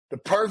The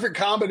perfect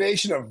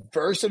combination of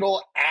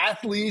versatile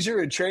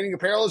athleisure and training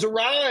apparel has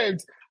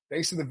arrived.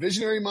 Thanks to the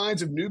visionary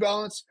minds of New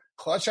Balance,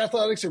 Clutch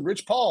Athletics, and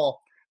Rich Paul,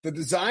 the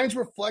designs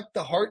reflect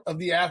the heart of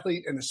the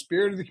athlete and the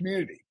spirit of the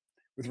community.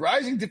 With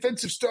rising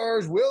defensive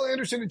stars Will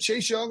Anderson and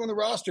Chase Young on the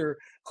roster,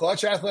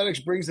 Clutch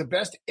Athletics brings the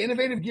best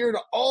innovative gear to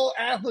all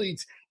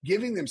athletes,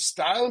 giving them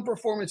style and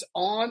performance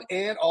on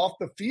and off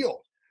the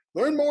field.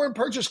 Learn more and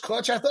purchase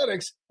Clutch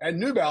Athletics at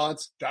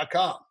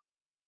newbalance.com.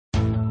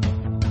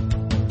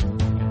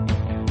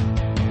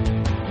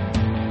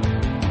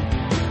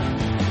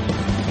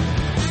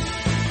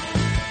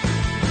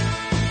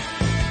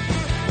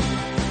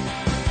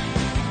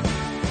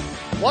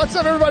 What's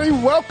up, everybody?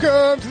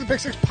 Welcome to the Pick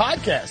Six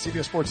Podcast,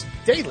 CBS Sports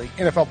Daily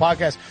NFL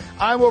Podcast.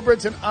 I'm Will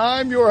Brinson.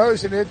 I'm your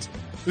host, and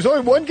there's only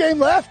one game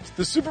left.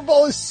 The Super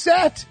Bowl is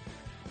set.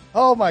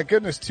 Oh, my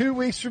goodness. 2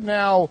 weeks from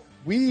now,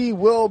 we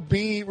will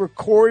be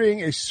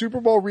recording a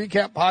Super Bowl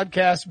recap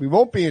podcast. We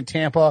won't be in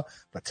Tampa,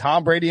 but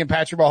Tom Brady and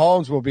Patrick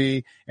Mahomes will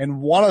be,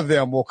 and one of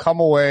them will come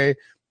away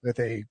with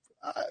I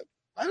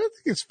don't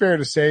think it's fair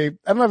to say, I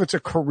don't know if it's a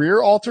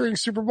career-altering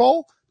Super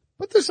Bowl,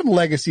 but there's some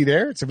legacy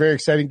there. It's a very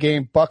exciting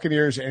game.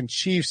 Buccaneers and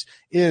Chiefs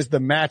is the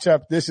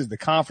matchup. This is the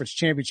Conference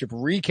Championship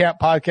Recap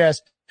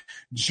Podcast.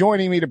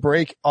 Joining me to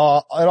break it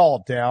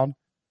all down,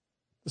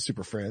 the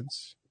Super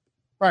Friends,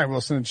 Ryan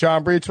Wilson and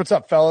John Breach. What's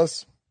up,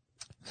 fellas?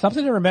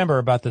 Something to remember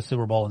about the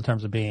Super Bowl in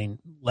terms of being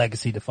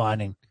legacy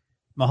defining.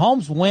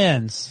 Mahomes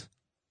wins,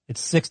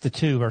 it's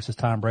 6-2 versus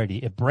Tom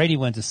Brady. If Brady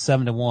wins, it's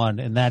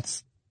 7-1, and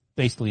that's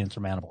basically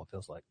insurmountable, it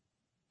feels like.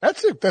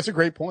 That's a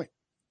great point.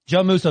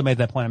 Joe Musso made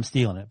that point. I'm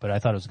stealing it, but I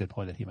thought it was a good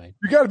point that he made.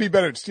 You got to be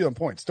better at stealing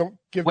points. Don't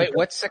give. Wait,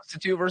 what's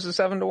 6-2 versus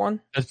 7-1?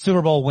 The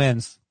Super Bowl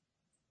wins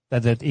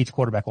that each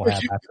quarterback will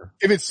have after.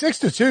 If it's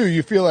 6-2,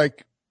 you feel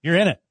like you're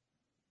in it.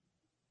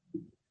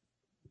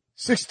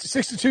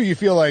 6-2, you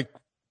feel like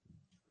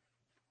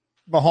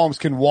Mahomes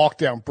can walk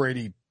down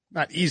Brady,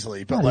 not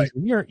easily, but like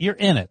you're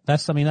in it.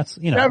 That's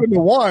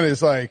 7-1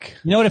 is like,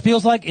 you know what it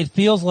feels like? It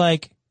feels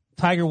like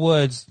Tiger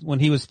Woods when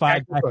he was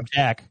 5 back from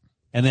Jack.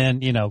 And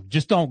then,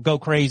 just don't go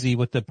crazy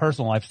with the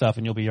personal life stuff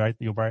and you'll be right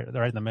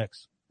in the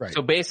mix. Right.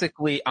 So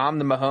basically, I'm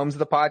the Mahomes of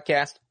the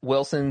podcast,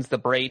 Wilson's the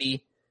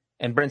Brady,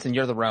 and Brinson,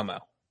 you're the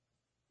Romo.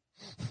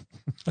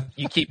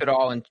 You keep it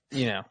all and,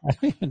 I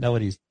don't even know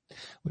what he's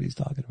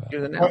talking about.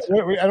 You're the announcer.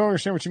 I don't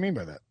understand what you mean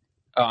by that.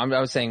 Oh,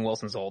 I was saying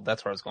Wilson's old.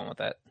 That's where I was going with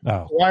that.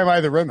 Oh. Why am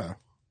I the Romo?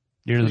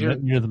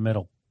 You're the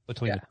middle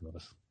between the two of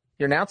us.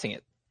 You're announcing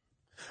it.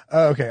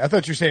 Okay. I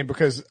thought you were saying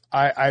because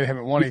I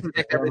haven't won anything.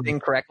 Predict everything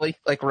correctly,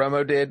 like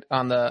Romo did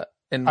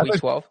in week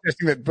 12.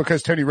 That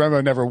because Tony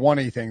Romo never won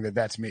anything,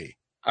 that's me.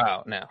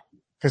 Oh, no.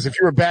 Because if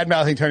you were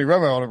bad-mouthing Tony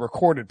Romo on a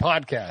recorded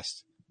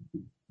podcast.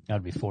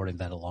 I'd be forwarding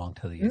that along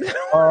to the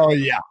Oh,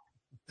 yeah.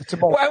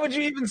 Why would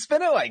you even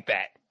spin it like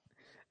that?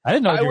 I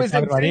didn't know. I was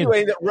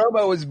insinuating that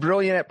Romo was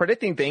brilliant at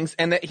predicting things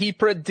and that he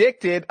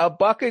predicted a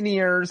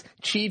Buccaneers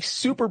Chiefs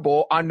Super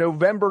Bowl on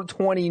November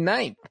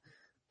 29th.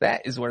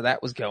 That is where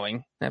that was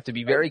going. I have to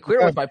be very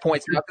clear with my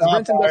points now because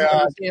Brinson doesn't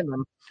understand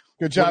them.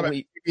 Good job at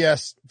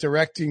PBS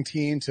directing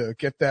team to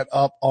get that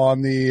up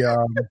on the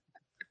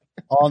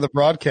on the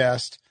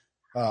broadcast.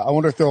 I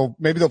wonder if they'll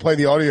play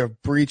the audio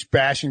of Breach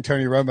bashing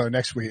Tony Romo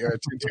next week,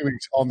 in 2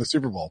 weeks on the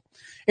Super Bowl.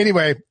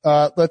 Anyway,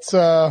 let's.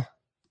 It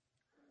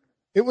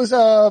was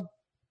I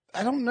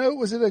don't know.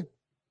 Was it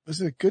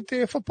a good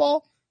day of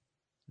football?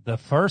 The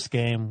first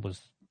game was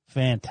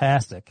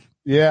fantastic.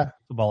 Yeah,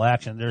 football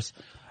action.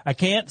 I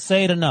can't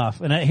say it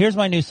enough. And here's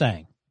my new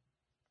saying.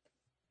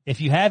 If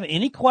you have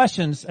any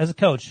questions as a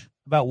coach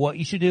about what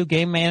you should do,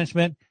 game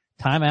management,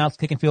 timeouts,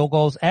 kicking field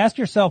goals, ask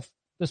yourself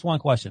this one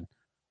question.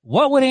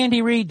 What would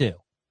Andy Reid do?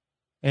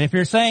 And if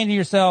you're saying to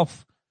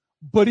yourself,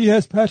 but he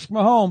has Patrick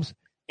Mahomes,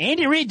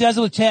 Andy Reid does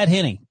it with Chad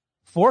Henne.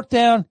 Fourth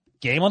down,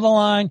 game on the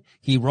line.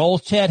 He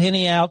rolls Chad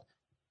Henne out,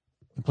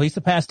 completes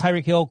the pass,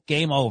 Tyreek Hill,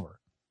 game over.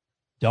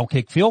 Don't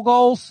kick field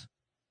goals.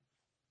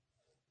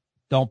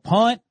 Don't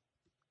punt.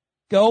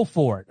 Go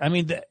for it. I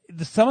mean,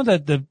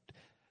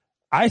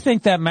 I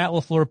think that Matt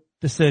LaFleur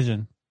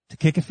decision to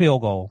kick a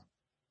field goal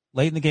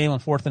late in the game on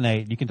 4th and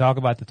 8, you can talk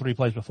about the 3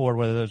 plays before,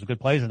 whether those are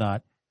good plays or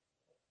not.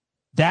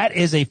 That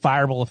is a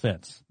fireable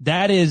offense.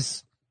 That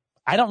is,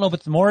 I don't know if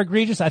it's more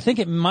egregious. I think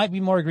it might be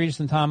more egregious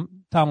than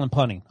Tomlin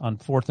punting on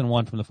 4th and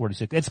 1 from the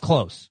 46. It's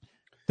close.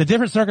 The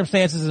different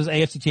circumstances is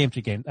AFC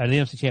Championship game, the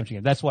NFC Championship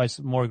game. That's why it's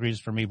more egregious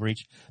for me,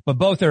 Breach. But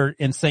both are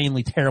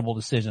insanely terrible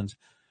decisions.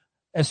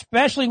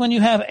 Especially when you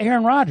have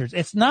Aaron Rodgers.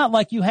 It's not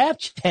like you have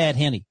Chad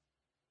Henne.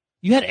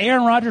 You had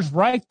Aaron Rodgers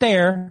right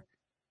there.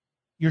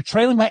 You're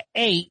trailing by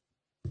 8,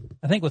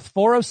 I think with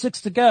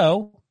 4:06 to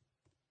go,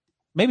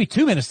 maybe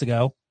 2 minutes to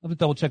go. Let me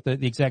double check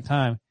the exact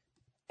time.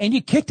 And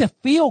you kicked a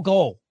field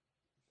goal.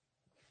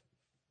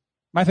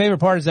 My favorite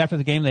part is after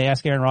the game, they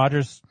asked Aaron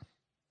Rodgers.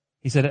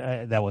 He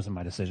said, that wasn't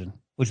my decision,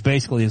 which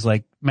basically is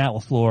like Matt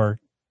LaFleur.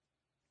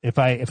 If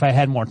I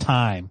had more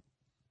time,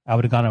 I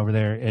would have gone over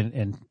there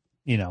and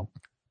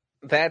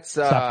That's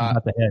That's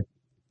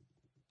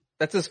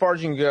as far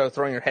as you can go,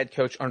 throwing your head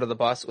coach under the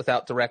bus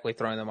without directly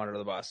throwing them under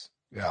the bus.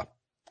 Yeah.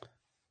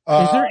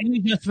 Is there any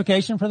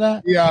justification for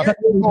that? Yeah,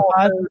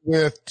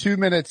 with 2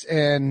 minutes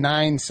and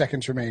 9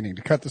 seconds remaining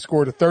to cut the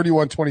score to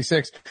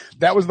 31-26.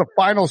 That was the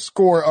final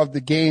score of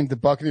the game. The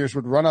Buccaneers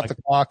would run out the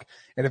clock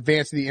and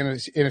advance to the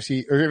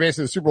NFC or advance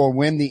to the Super Bowl and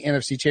win the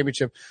NFC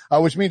Championship,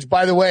 which means,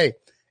 by the way,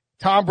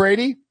 Tom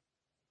Brady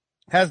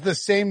has the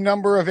same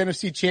number of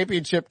NFC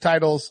Championship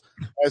titles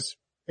as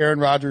Aaron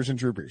Rodgers and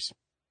Drew Brees.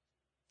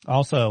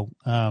 Also,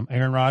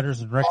 Aaron Rodgers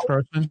and Rex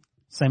Grossman,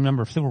 same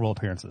number of Super Bowl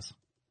appearances.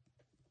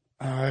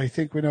 I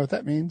think we know what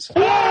that means. By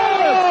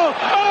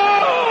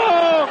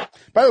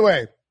the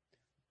way,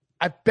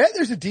 I bet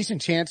there's a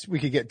decent chance we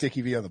could get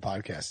Dickie V on the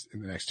podcast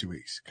in the next 2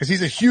 weeks because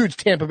he's a huge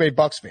Tampa Bay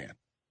Bucks fan.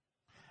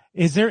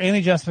 Is there any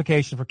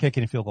justification for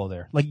kicking a field goal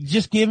there? Like,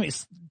 just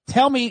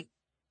tell me.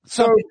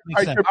 So, all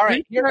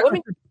right, Brady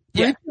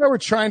and I were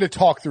trying to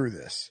talk through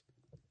this,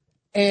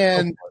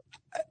 and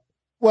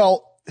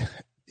well,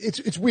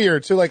 it's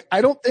weird. So like,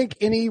 I don't think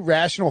any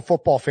rational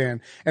football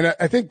fan, and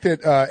I think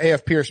that,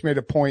 AF Pierce made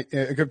a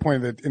good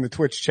point in the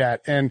Twitch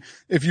chat. And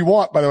if you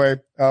want, by the way,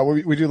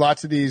 we do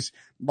lots of these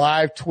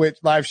live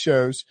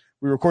shows.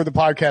 We record the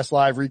podcast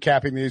live,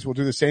 recapping these. We'll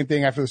do the same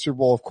thing after the Super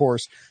Bowl, of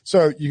course.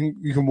 So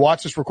you can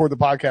watch us record the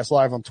podcast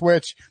live on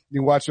Twitch. You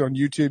can watch it on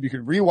YouTube. You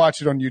can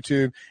rewatch it on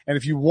YouTube. And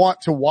if you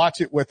want to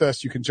watch it with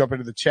us, you can jump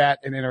into the chat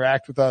and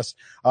interact with us.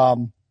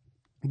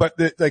 But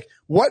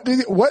what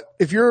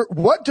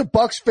do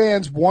Bucks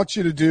fans want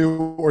you to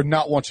do or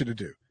not want you to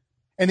do?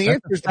 And the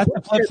answer is that's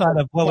the flip side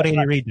of what would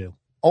Andy Reid do?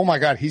 Oh my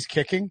God, he's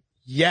kicking?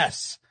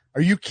 Yes.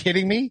 Are you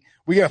kidding me?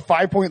 We get a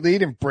 5-point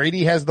lead and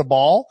Brady has the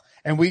ball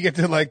and we get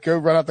to go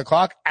run out the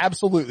clock?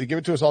 Absolutely. Give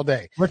it to us all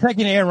day. We're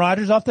taking Aaron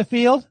Rodgers off the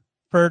field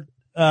for,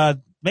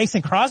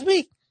 Mason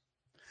Crosby?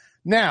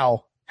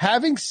 Now,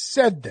 having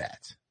said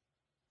that,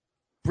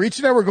 Breach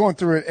and I were going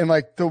through it, and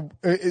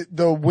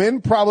the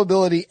win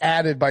probability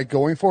added by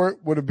going for it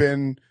would have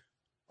been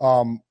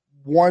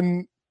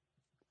one.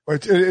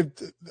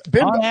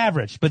 On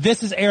average, but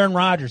this is Aaron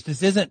Rodgers.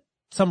 This isn't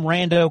some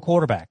rando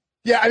quarterback.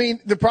 Yeah, I mean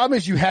the problem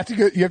is you have to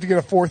get a you have to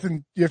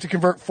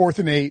convert 4th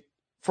and 8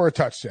 for a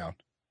touchdown,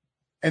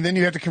 and then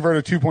you have to convert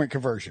a 2-point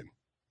conversion.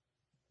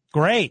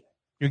 Great,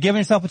 you're giving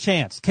yourself a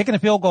chance. Kicking a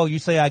field goal, you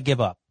say I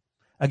give up.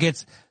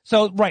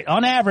 Right,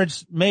 on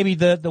average, maybe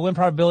the win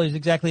probability is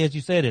exactly as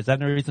you say it is. I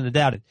have no reason to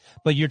doubt it.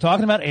 But you're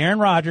talking about Aaron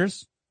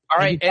Rodgers. All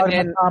right,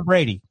 and Tom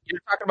Brady. You're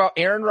talking about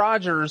Aaron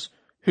Rodgers,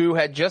 who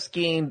had just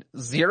gained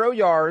 0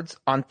 yards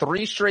on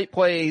 3 straight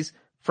plays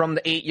from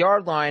the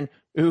 8-yard line,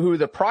 who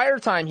the prior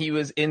time he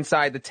was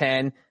inside the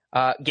 10,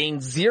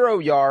 gained 0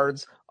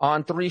 yards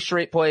on 3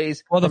 straight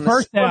plays. Well, the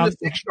first down, from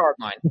the 6-yard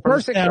line. The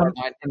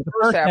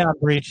first down,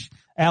 Breach,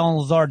 Alan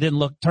Lazard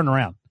didn't turn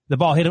around. The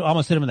ball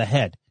almost hit him in the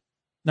head.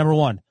 Number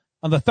one.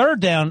 On the third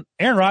down,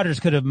 Aaron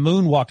Rodgers could have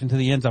moonwalked into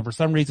the end zone. For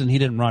some reason, he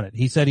didn't run it.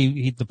 He said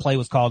the play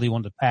was called. He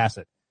wanted to pass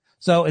it.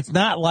 So it's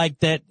not like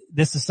that.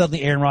 This is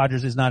suddenly Aaron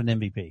Rodgers is not an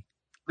MVP.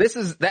 This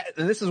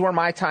is where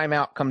my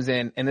timeout comes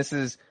in. And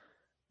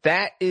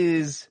that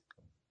is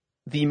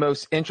the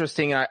most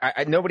interesting.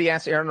 I nobody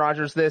asked Aaron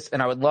Rodgers this,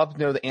 and I would love to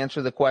know the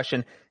answer to the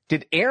question.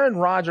 Did Aaron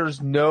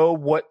Rodgers know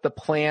what the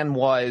plan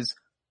was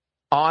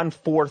on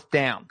 4th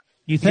down?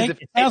 You think?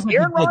 If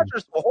Aaron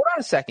Rodgers, well, hold on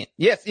a second.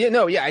 Yes,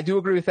 I do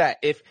agree with that.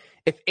 If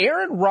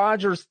Aaron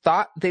Rodgers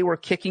thought they were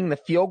kicking the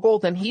field goal,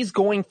 then he's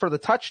going for the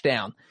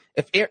touchdown.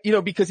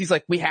 Because he's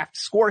like, we have to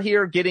score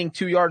here. Getting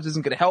 2 yards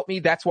isn't going to help me.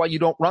 That's why you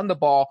don't run the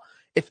ball.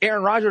 If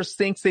Aaron Rodgers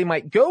thinks they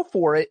might go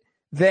for it,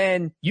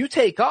 then you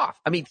take off.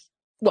 I mean,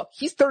 look,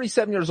 he's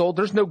 37 years old.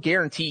 There's no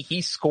guarantee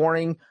he's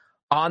scoring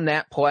on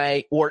that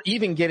play or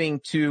even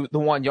getting to the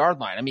 1-yard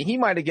line. I mean, he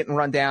might have gotten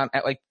run down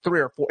at 3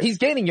 or 4. He's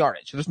gaining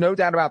yardage. There's no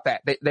doubt about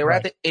that. They were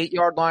at the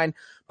 8-yard line,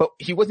 but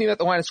he wasn't even at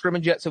the line of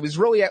scrimmage yet. So he's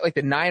really at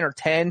the 9 or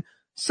 10.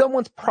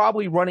 Someone's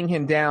probably running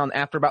him down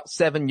after about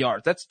 7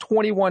 yards. That's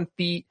 21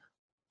 feet,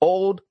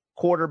 old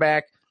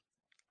quarterback.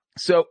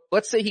 So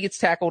let's say he gets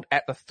tackled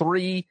at the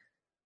 3.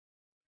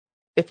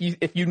 If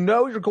you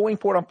know you're going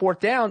for it on 4th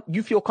down,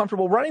 you feel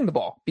comfortable running the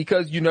ball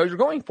because you know you're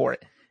going for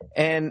it.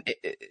 And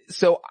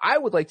so I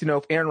would like to know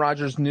if Aaron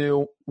Rodgers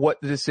knew what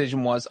the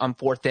decision was on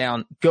 4th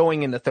down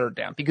going in the 3rd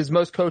down, because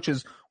most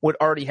coaches would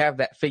already have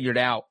that figured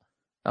out.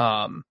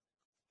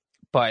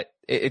 But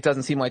it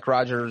doesn't seem like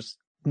Rodgers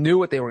knew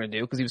what they were going to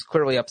do because he was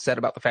clearly upset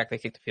about the fact they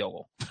kicked the field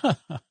goal.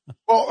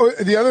 Well,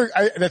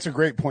 that's a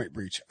great point,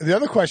 Breach. The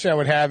other question I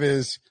would have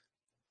is,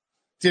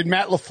 did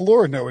Matt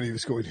LaFleur know what he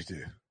was going to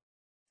do?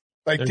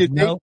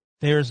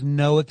 There's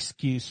no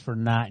excuse for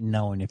not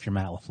knowing if you're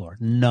Matt LaFleur.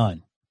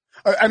 None.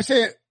 I'm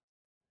saying,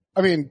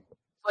 in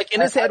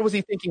his head, was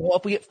he thinking,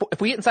 well, if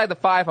we get inside the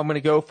 5, I'm going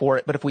to go for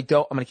it, but if we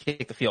don't, I'm going to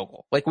kick the field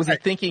goal? Was he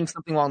thinking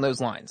something along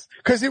those lines?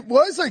 Because it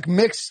was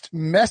mixed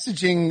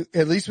messaging,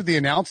 at least with the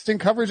announcing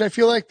coverage. I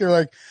feel like they're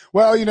like,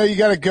 well, you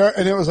got to go,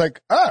 and it was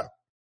like, oh,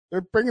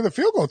 they're bringing the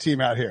field goal team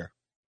out here.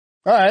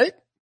 All right,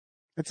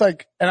 it's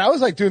and I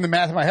was doing the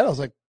math in my head. I was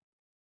like,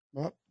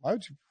 well, why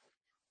would you?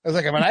 I was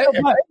like, am I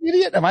an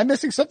idiot? Am I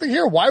missing something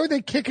here? Why would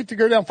they kick it to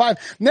go down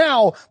 5?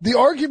 Now, the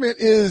argument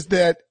is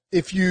that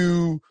if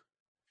you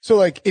So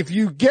like if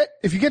you get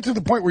to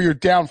the point where you're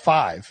down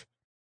 5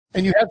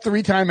 and you have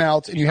 3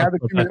 timeouts and you have the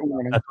 2-minute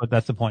warning.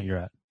 That's the point you're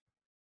at.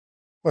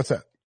 What's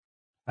that?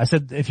 I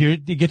said, if you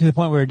get to the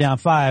point where you're down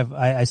 5,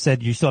 I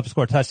said you still have to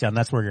score a touchdown.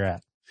 That's where you're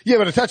at. Yeah,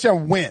 but a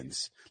touchdown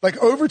wins. Like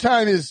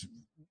overtime is.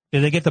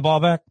 Did they get the ball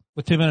back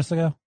with 2 minutes to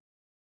go?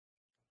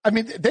 I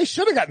mean, they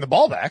should have gotten the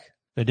ball back.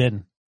 They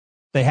didn't.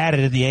 They had it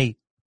at the 8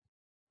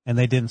 and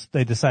they didn't.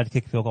 They decided to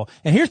kick a field goal.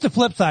 And here's the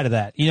flip side of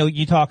that. You know,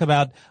 you talk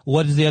about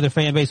what does the other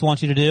fan base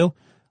want you to do?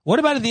 What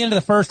about at the end of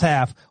the first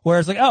half where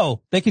it's like,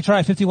 oh, they could try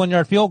a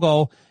 51-yard field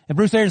goal and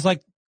Bruce Arians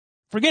like,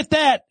 forget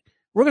that.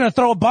 We're going to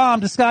throw a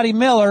bomb to Scotty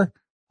Miller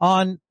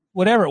on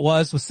whatever it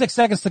was with 6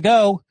 seconds to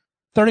go,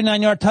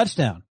 39-yard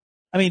touchdown.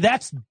 I mean,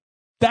 that's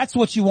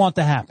what you want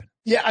to happen.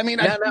 Yeah, I mean,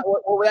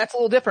 well, that's a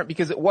little different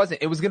because it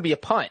wasn't. It was going to be a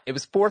punt. It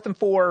was 4th and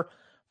 4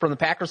 from the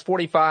Packers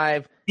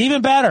 45.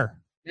 Even better.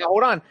 Now,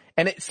 hold on.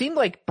 And it seemed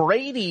like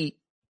Brady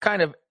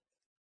kind of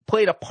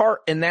played a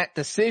part in that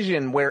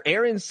decision where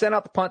Arians sent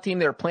out the punt team.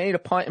 They were planning to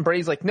punt, and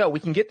Brady's like, no,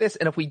 we can get this.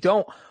 And if we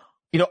don't,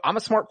 you know, I'm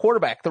a smart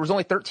quarterback. There was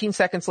only 13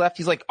 seconds left.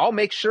 He's like, I'll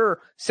make sure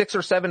 6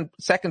 or 7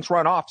 seconds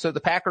run off so the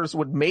Packers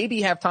would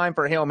maybe have time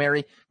for a Hail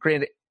Mary.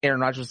 Granted,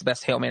 Aaron Rodgers was the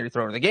best Hail Mary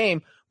thrower in the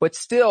game, but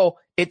still,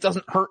 it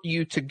doesn't hurt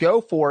you to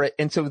go for it.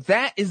 And so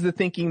that is the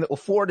thinking that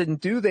LaFleur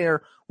didn't do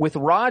there with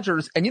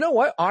Rodgers. And you know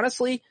what?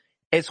 Honestly,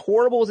 as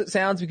horrible as it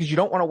sounds, because you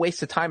don't want to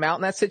waste a timeout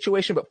in that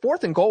situation, but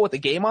 4th and goal with the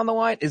game on the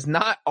line is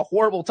not a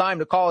horrible time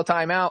to call a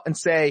timeout and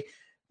say,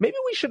 maybe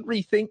we should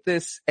rethink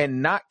this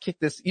and not kick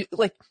this.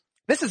 Like,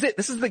 this is it.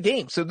 This is the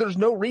game. So there's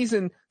no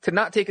reason to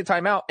not take a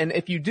timeout. And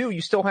if you do,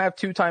 you still have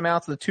 2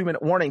 timeouts and the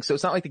 2-minute warning. So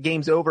it's not like the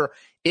game's over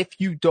if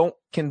you don't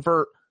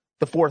convert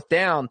the 4th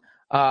down.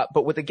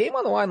 But with the game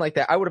on the line like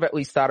that, I would have at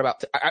least thought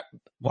about,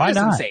 why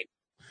not? Insane.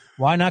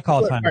 Why not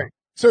call a timeout? Right.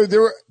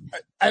 So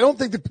I don't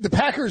think the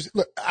Packers,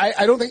 look,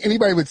 I don't think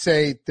anybody would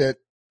say that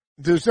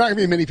there's not going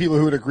to be many people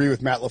who would agree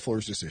with Matt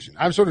LaFleur's decision.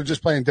 I'm sort of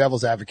just playing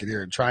devil's advocate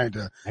here and trying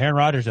to. Aaron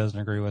Rodgers doesn't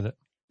agree with it.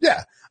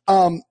 Yeah.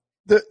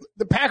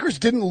 The Packers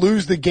didn't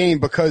lose the game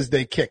because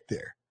they kicked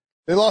there.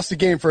 They lost the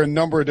game for a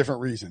number of different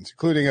reasons,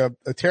 including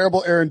a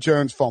terrible Aaron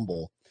Jones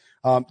fumble,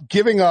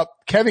 giving up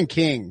Kevin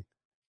King.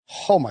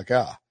 Oh my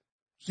God.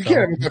 You can't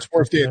have a much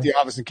worse day at the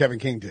office than Kevin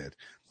King did.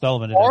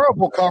 Sullivan.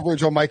 Horrible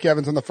coverage on Mike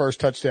Evans on the first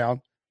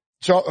touchdown.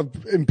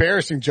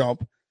 Embarrassing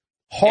jump.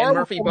 Horrible. And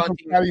Murphy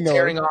Bunting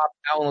tearing off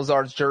Alan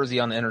Lazard's jersey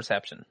on the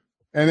interception.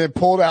 And it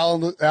pulled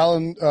Alan,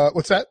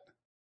 what's that?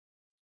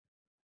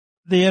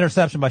 The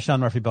interception by Sean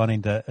Murphy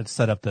Bunting to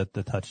set up the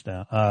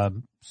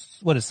touchdown.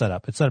 What is set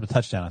up? It set up a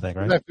touchdown, I think,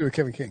 right? What does that have to do with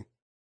Kevin King?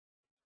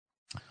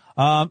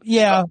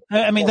 Yeah,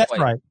 I mean, that's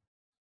right.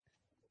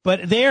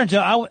 But the Aaron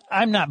Jones,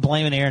 I'm not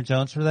blaming Aaron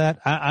Jones for that.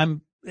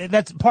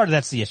 That's part of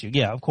that's the issue.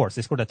 Yeah, of course.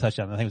 They scored that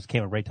touchdown. I think it was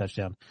Cameron Brate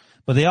touchdown.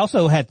 But they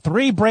also had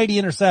 3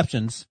 Brady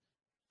interceptions.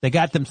 They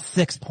got them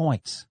 6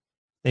 points.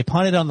 They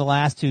punted on the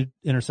last 2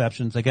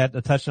 interceptions. They got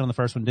a touchdown on the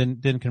first one,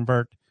 didn't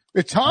convert.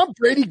 If Tom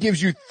Brady gives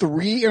you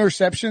 3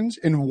 interceptions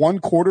in 1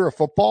 quarter of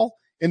football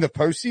in the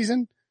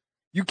postseason,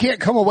 you can't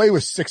come away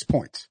with 6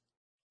 points.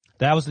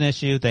 That was an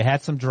issue. They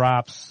had some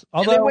drops.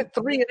 Although and they went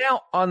 3 and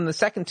out on the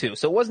second 2.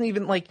 So it wasn't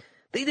even like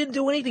they didn't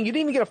do anything. You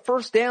didn't even get a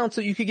first down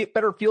so you could get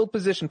better field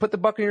position, put the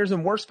Buccaneers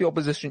in worse field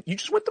position. You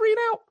just went 3 and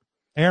out.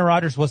 Aaron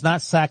Rodgers was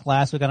not sacked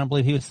last week. I don't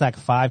believe he was sacked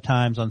 5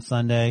 times on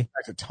Sunday.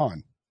 That's a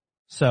ton.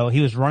 So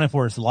he was running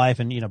for his life.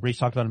 And, Breach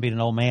talked about him being an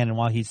old man. And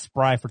while he's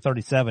spry for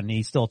 37,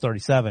 he's still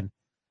 37.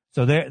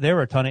 So there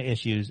were a ton of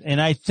issues.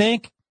 And I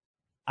think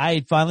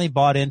I finally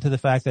bought into the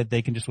fact that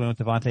they can just win with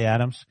Devontae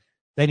Adams.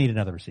 They need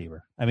another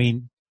receiver. I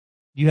mean,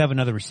 you have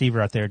another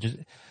receiver out there. Just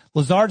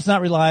Lazard's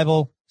not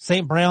reliable.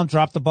 St. Brown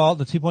dropped the ball,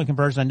 the 2-point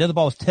conversion. I know the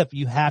ball was tipped.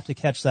 You have to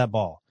catch that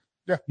ball.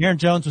 Yeah. Aaron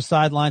Jones was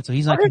sidelined, so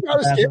he's not. He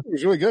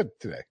was really good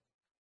today.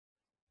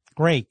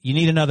 Great. You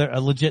need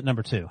a legit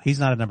number 2. He's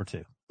not a number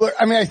 2. Look,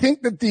 I mean, I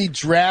think that the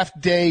draft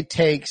day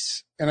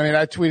takes, and I mean,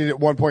 I tweeted at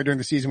one point during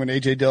the season when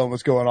AJ Dillon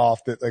was going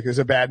off that like it was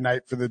a bad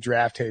night for the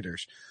draft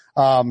haters.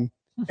 And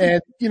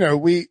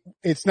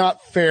it's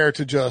not fair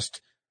to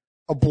just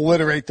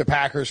obliterate the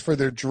Packers for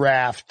their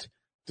draft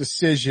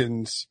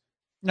decisions.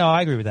 No,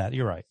 I agree with that.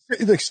 You're right.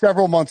 Like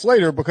several months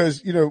later,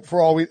 because, for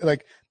all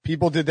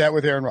people did that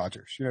with Aaron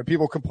Rodgers.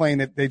 People complain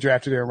that they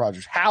drafted Aaron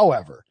Rodgers.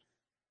 However,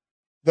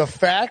 the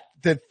fact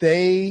that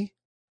they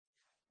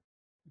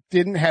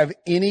didn't have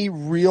any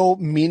real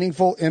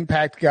meaningful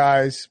impact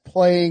guys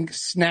playing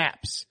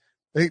snaps.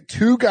 I think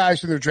 2 guys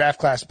from their draft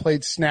class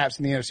played snaps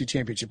in the NFC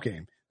Championship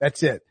game.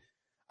 That's it.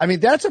 I mean,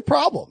 that's a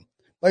problem.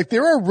 Like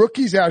there are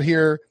rookies out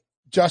here.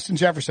 Justin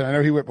Jefferson. I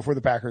know he went before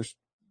the Packers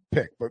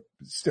pick, but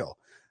still.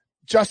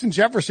 Justin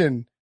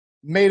Jefferson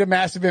made a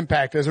massive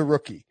impact as a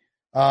rookie.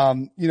 A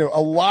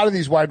lot of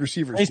these wide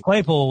receivers. Chase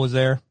Claypool was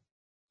there.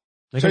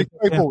 Chase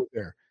Claypool was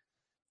there.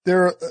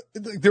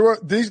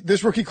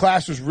 This rookie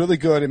class was really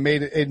good and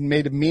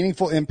made a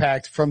meaningful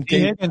impact from T.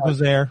 Higgins was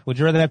there. Would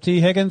you rather have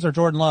T. Higgins or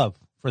Jordan Love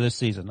for this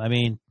season? I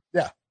mean,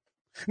 yeah.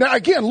 Now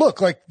again,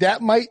 look, like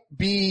that might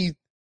be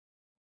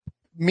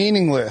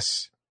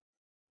meaningless,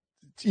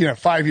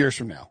 5 years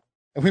from now.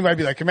 And we might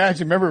be like,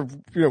 remember,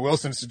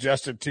 Wilson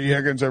suggested T.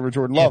 Higgins over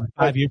Jordan Love.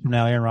 5 years from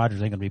now, Aaron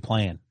Rodgers ain't going to be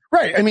playing.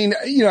 Right. I mean,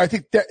 I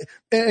think that,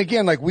 and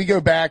again, like we go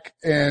back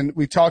and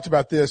we talked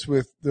about this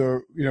with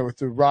with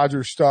the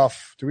Rodgers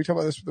stuff. Did we talk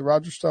about this with the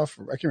Rodgers stuff?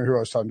 I can't remember who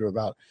I was talking to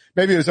about.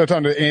 Maybe I was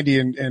talking to Andy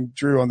and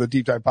Drew on the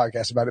Deep Dive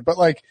podcast about it, but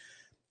like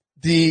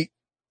there's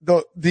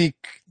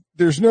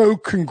no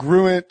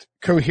congruent,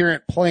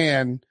 coherent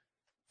plan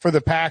for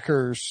the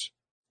Packers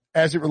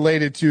as it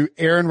related to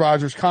Aaron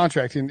Rodgers'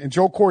 contract. And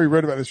Joel Corey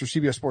wrote about this for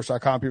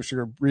CBSSports.com. People should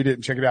go read it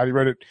and check it out. He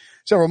wrote it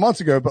several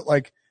months ago, but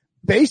like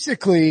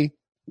basically,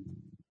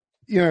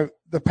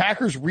 the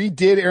Packers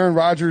redid Aaron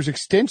Rodgers'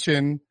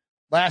 extension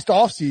last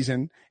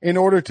offseason in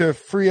order to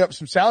free up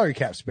some salary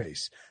cap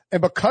space. And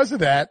because of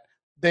that,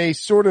 they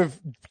sort of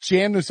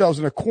jammed themselves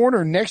in a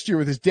corner next year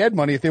with his dead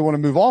money if they want to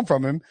move on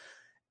from him.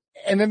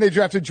 And then they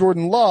drafted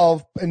Jordan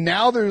Love, and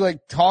now they're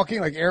like talking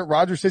like Aaron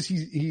Rodgers says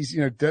he's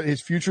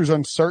his future's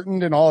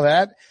uncertain and all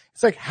that.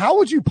 It's like, how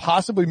would you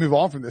possibly move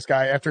on from this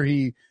guy after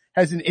he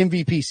has an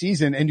MVP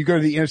season and you go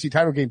to the NFC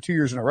title game 2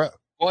 years in a row?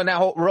 Well,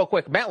 now real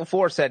quick, Matt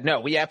LaFleur said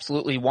no, we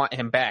absolutely want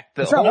him back.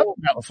 It's not about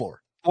Matt LaFleur.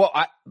 Well,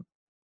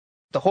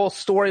 the whole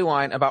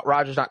storyline about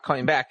Rodgers not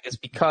coming back is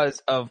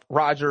because of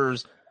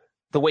Rodgers,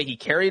 the way he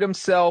carried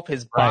himself,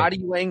 his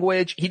body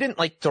language. He didn't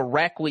like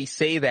directly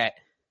say that.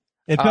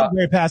 It felt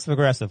very passive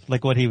aggressive,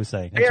 like what he was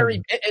saying.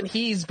 And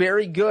he's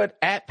very good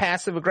at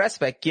passive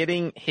aggressive, at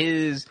getting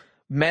his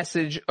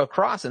message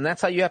across. And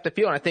that's how you have to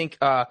feel. And I think,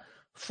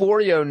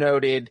 Florio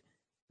noted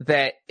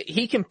that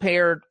he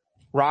compared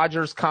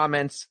Rodgers'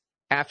 comments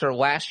after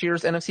last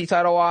year's NFC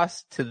title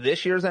loss to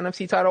this year's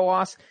NFC title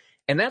loss.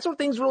 And that's where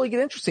things really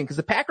get interesting because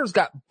the Packers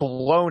got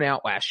blown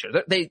out last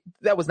year.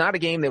 That was not a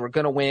game they were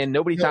going to win.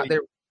 Nobody thought they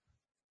were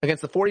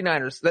against the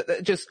 49ers.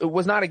 That just, it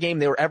was not a game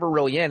they were ever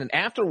really in. And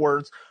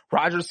afterwards,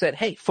 Rodgers said,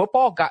 hey,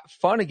 football got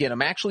fun again.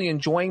 I'm actually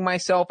enjoying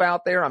myself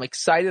out there. I'm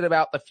excited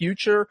about the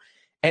future.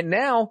 And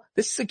now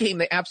this is a game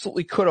they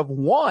absolutely could have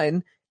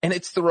won. And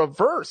it's the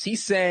reverse.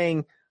 He's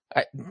saying,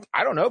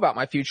 I don't know about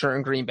my future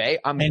in Green Bay.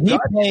 He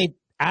played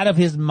out of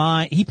his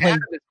mind. He played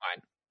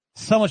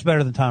so much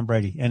better than Tom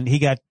Brady, and he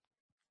got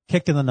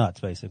kicked in the nuts,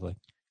 basically.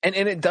 And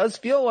it does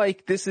feel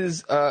like this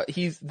is,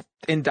 he's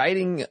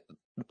indicting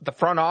the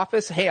front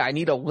office. Hey, I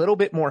need a little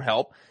bit more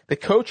help. The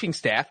coaching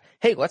staff.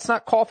 Hey, let's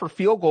not call for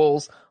field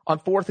goals on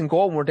 4th and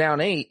goal when we're down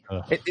 8.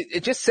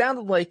 It just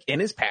sounded like in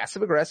his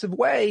passive aggressive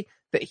way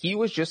that he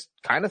was just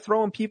kind of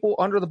throwing people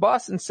under the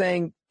bus and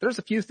saying, there's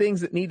a few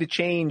things that need to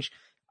change.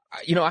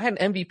 I had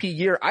an MVP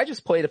year. I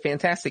just played a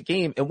fantastic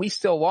game and we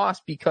still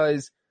lost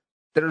because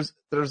there's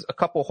a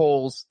couple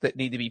holes that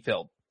need to be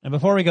filled. And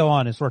before we go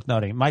on, it's worth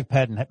noting, Mike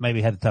Pettin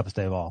maybe had the toughest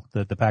day of all,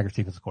 the Packers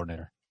defensive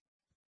coordinator.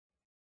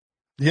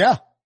 Yeah.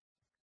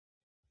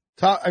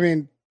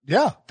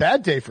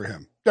 Bad day for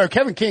him. No,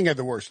 Kevin King had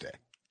the worst day.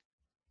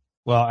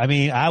 Well, I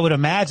mean, I would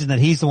imagine that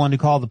he's the one who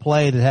called the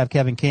play to have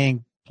Kevin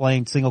King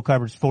playing single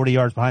coverage 40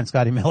 yards behind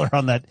Scotty Miller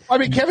on that. I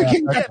mean, Kevin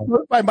King got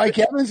smoked by Mike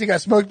Evans. He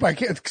got smoked by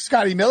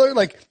Scotty Miller.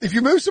 Like, if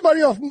you move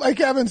somebody off Mike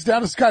Evans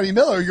down to Scotty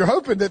Miller, you're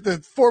hoping that the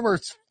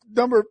first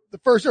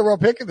overall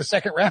pick in the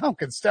second round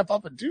can step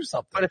up and do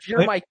something. But if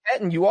you're Mike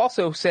Pettin, you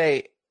also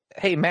say,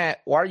 hey,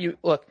 Matt,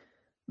 look,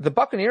 the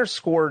Buccaneers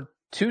scored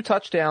 2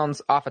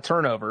 touchdowns off of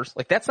turnovers.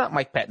 Like, that's not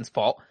Mike Pettin's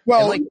fault.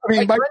 Well,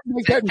 Kevin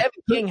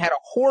King had a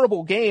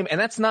horrible game, and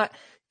that's not,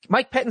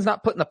 Mike Pettin's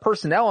not putting the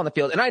personnel on the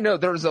field. And I know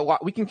there's a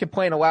lot, we can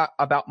complain a lot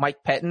about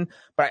Mike Pettin,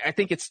 but I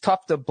think it's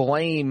tough to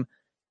blame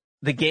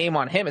the game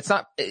on him. It's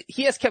not,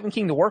 he has Kevin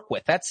King to work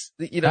with. That's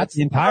the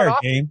entire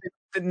game.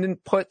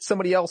 Didn't put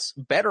somebody else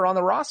better on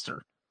the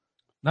roster.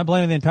 Not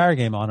blaming the entire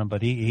game on him,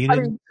 but he didn't.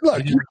 I mean,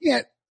 look,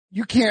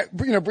 you can't,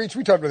 Breach,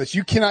 we talked about this.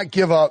 You cannot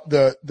give up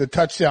the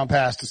touchdown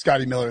pass to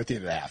Scotty Miller at the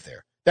end of the half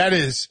there. That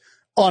is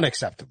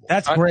unacceptable.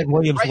 That's Greg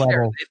Williams right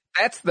level.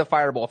 That's the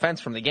fireable offense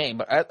from the game,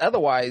 but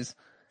otherwise.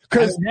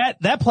 Because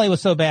that play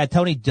was so bad,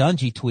 Tony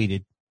Dungy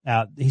tweeted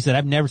out, he said,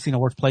 I've never seen a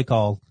worse play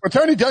call. Well,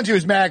 Tony Dungy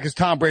was mad because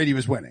Tom Brady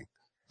was winning.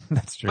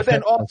 That's true. But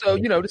then also,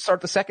 to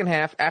start the second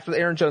half after the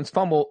Aaron Jones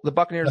fumble, the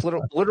Buccaneers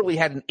literally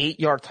had an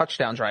 8-yard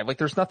touchdown drive. Like,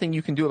 there's nothing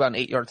you can do about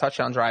an 8-yard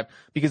touchdown drive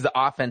because the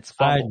offense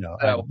fumbled.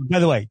 I know. By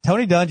the way,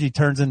 Tony Dungy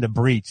turns into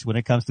Breach when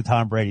it comes to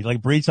Tom Brady.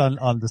 Like Breach on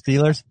the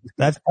Steelers,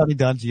 that's Tony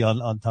Dungy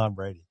on Tom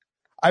Brady.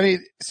 I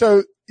mean,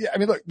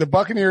 look, the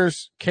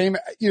Buccaneers came,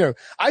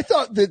 I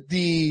thought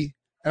that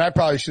and I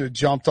probably should have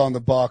jumped on the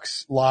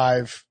Bucs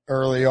live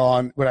early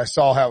on when I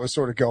saw how it was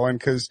sort of going,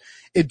 because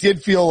it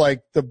did feel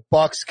like the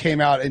Bucs came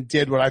out and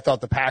did what I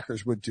thought the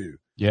Packers would do.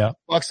 Yeah.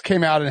 Bucs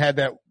came out and had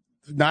that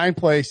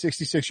 9-play,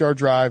 66-yard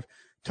drive,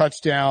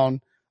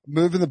 touchdown,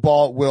 moving the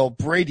ball at will.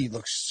 Brady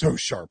looked so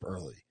sharp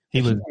early.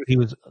 He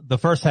was, the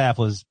first half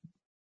was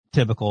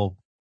typical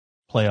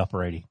playoff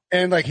Brady.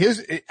 And like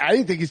I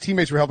didn't think his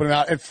teammates were helping him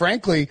out. And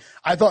frankly,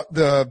 I thought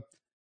the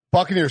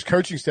Buccaneers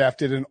coaching staff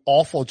did an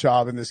awful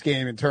job in this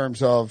game in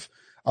terms of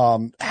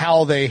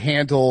how they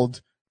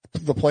handled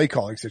the play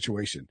calling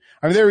situation.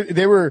 I mean,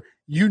 they were,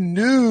 you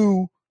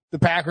knew the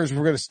Packers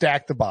were going to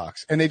stack the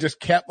box, and they just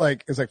kept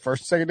it's like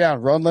first and second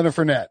down, run Leonard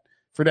Fournette,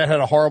 Fournette had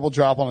a horrible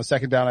drop on a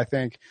second down, I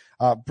think.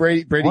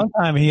 Brady. One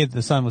time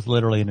the sun was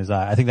literally in his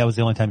eye. I think that was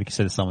the only time you could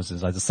say the sun was in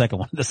his eye. The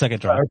second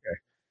drive.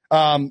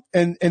 Okay.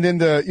 And then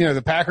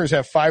the Packers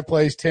have 5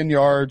 plays, 10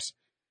 yards.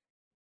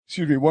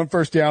 1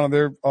 first down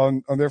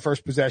on their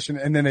first possession,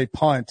 and then they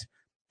punt.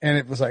 And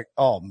it was like,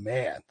 oh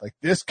man, like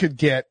this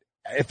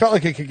it felt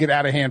like it could get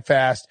out of hand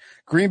fast.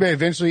 Green Bay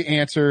eventually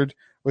answered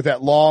with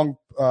that long,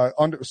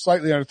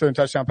 slightly underthrown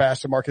touchdown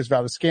pass to Marcus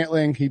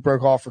Valdes-Scantling. He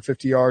broke off for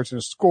 50 yards and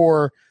a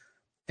score.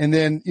 And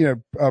then,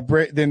 then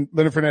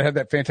Leonard Fournette had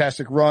that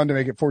fantastic run to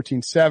make it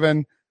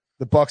 14-7.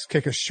 The Bucs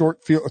kick a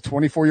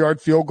 24-yard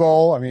field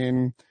goal. I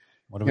mean,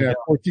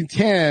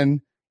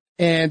 14-10.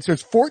 And so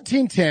it's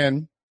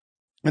 14-10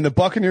 and the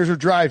Buccaneers are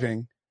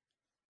driving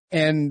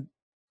and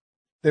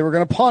they were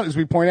going to punt, as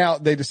we point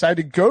out. They decided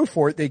to go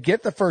for it. They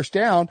get the first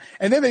down,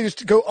 and then they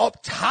just go up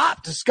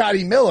top to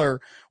Scotty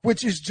Miller,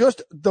 which is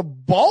just the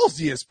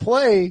ballsiest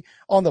play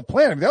on the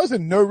planet. I mean, that was a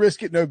no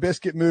risk it, no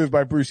biscuit move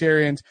by Bruce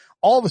Arians.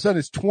 All of a sudden,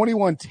 it's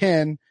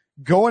 21-10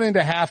 going into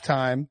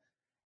halftime.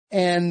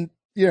 And,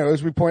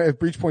 as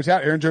Breach points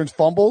out, Aaron Jones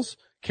fumbles,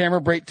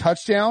 Cameron Brate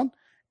touchdown,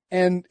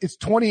 and it's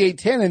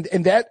 28-10.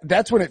 And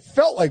that's when it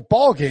felt like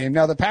ball game.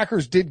 Now, the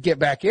Packers did get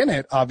back in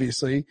it,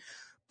 obviously,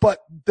 but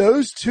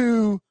those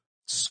two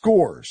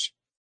scores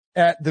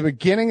at the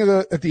end of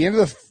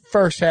the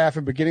first half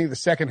and beginning of the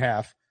second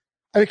half,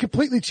 it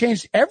completely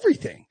changed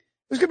everything.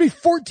 It was going to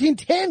be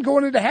 14-10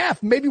 going into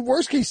half, maybe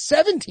worst case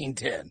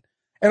 17-10.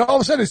 And all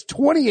of a sudden it's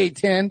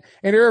 28-10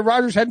 and Aaron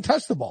Rodgers hadn't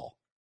touched the ball.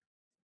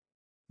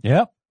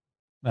 Yep.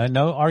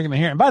 No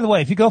argument here. And by the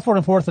way, if you go for it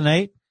in 4th and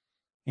 8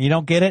 and you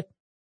don't get it,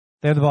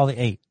 they have the ball at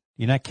 8.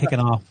 You're not kicking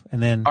off and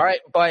then. All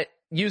right. But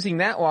using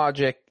that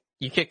logic,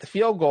 you kick the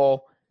field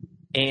goal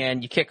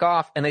and you kick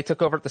off, and they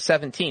took over at the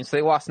 17. So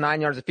they lost 9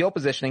 yards of field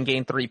position and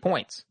gained 3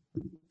 points.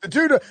 The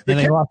dude,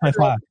 they lost by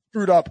 5.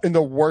 Screwed up in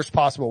the worst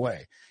possible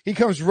way. He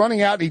comes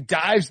running out, and he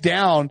dives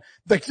down.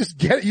 Like,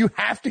 you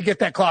have to get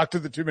that clock to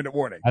the 2-minute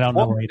warning. I don't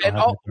know.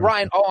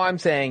 Ryan, all I'm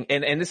saying,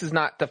 and this is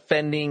not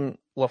defending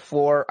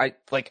LaFleur.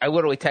 I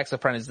literally text a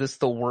friend, is this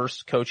the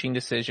worst coaching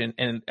decision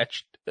in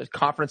a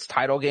conference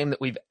title game that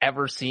we've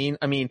ever seen?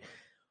 I mean,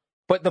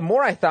 but the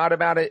more I thought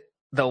about it,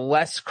 the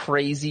less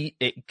crazy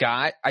it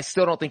got. I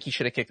still don't think he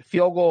should have kicked the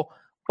field goal.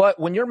 But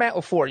when you're Matt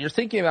LaFleur, you're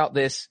thinking about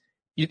this,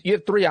 you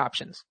have 3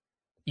 options.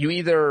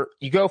 You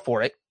go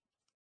for it,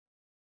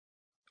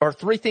 or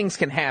 3 things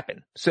can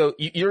happen. So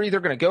you're either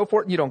going to go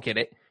for it and you don't get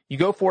it. You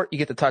go for it, you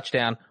get the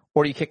touchdown,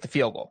 or you kick the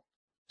field goal.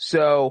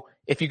 So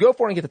if you go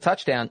for it and get the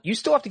touchdown, you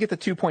still have to get the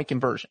 2-point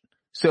conversion.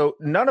 So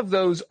none of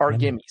those are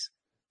gimmies.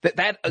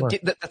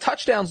 The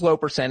touchdown's low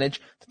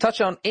percentage. The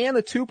touchdown and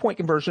the 2-point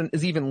conversion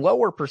is even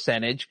lower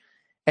percentage.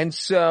 And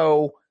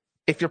so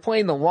if you're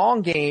playing the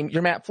long game,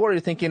 you're Matt LaFleur, you're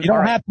thinking, you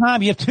don't have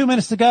time. You have 2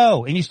 minutes to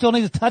go and you still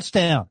need a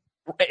touchdown.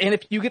 And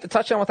if you get the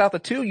touchdown without the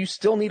 2, you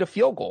still need a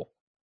field goal.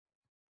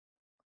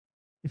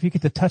 If you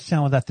get the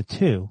touchdown without the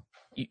 2,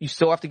 you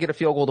still have to get a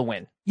field goal to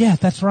win. Yeah,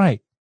 that's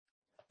right.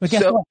 But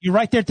guess what? You're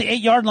right there at the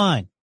 8-yard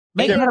line.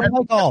 Make it a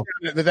play goal.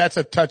 That's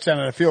a touchdown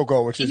and a field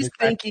goal, which he's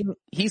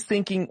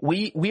thinking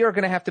we are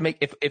going to have to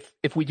make,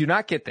 if we do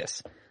not get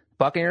this,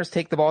 Buccaneers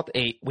take the ball at the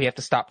 8, we have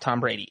to stop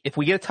Tom Brady. If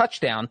we get a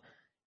touchdown,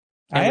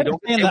 we have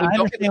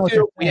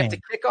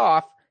to kick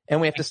off and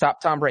we have to stop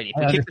Tom Brady.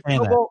 If we kick the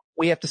field goal,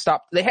 we have to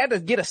stop. They had to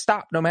get a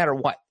stop no matter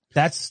what.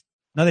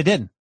 No, they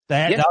didn't.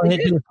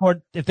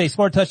 If they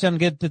scored a touchdown and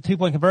get the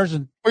 2-point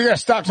conversion. We got to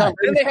stop Tom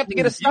Brady. Then they have to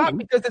get a stop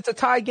because it's a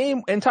tie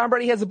game and Tom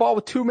Brady has the ball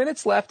with 2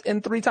 minutes left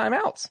and 3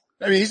 timeouts.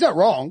 I mean, he's not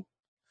wrong.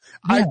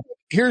 Yeah.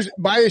 Here's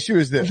my issue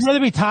is this. Would you rather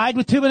be tied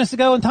with 2 minutes to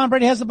go and Tom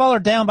Brady has the ball or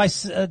down by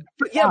but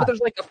there's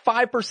like a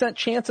 5%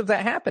 chance of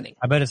that happening.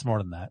 I bet it's more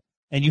than that.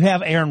 And you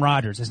have Aaron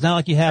Rodgers. It's not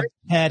like you have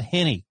had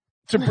Henne.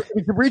 To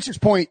Breach's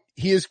point,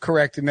 he is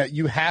correct in that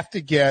you have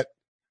to get,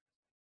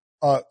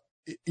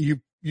 you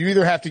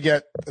either have to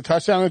get a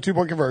touchdown and a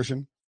 2-point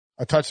conversion,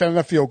 a touchdown and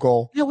a field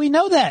goal. Yeah, we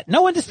know that.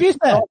 No one disputes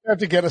that. You have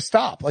to get a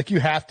stop. Like you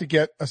have to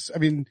get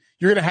you're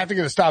going to have to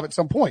get a stop at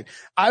some point.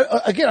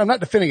 I'm not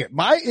defending it.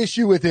 My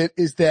issue with it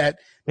is that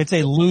it's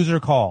a loser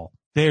call.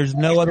 There's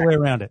no other way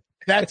around it.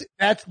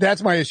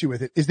 That's my issue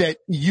with it, is that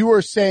you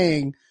are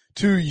saying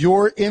to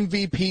your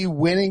MVP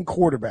winning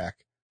quarterback,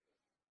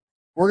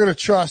 we're going to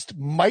trust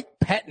Mike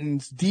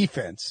Pettine's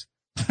defense.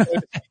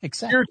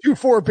 Exactly. Year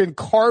 2-4 been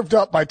carved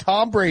up by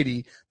Tom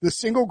Brady, the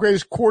single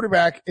greatest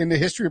quarterback in the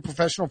history of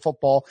professional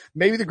football,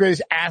 maybe the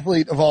greatest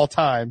athlete of all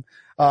time.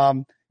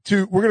 We're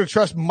going to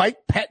trust Mike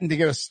Pettine to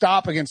get a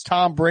stop against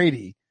Tom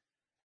Brady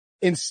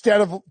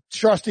instead of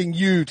trusting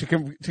you to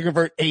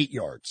convert 8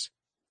 yards.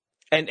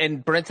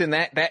 And Brenton,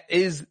 that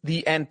is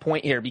the end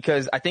point here,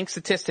 because I think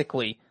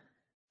statistically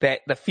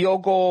that the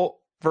field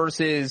goal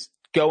versus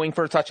going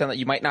for a touchdown that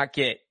you might not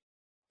get,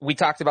 we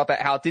talked about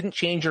that, how it didn't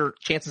change your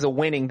chances of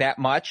winning that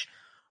much.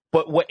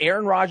 But what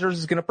Aaron Rodgers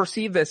is going to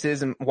perceive this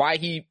is, and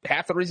why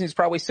half the reason he's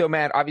probably so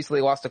mad, obviously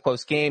he lost a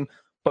close game,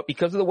 but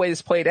because of the way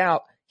this played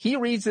out, he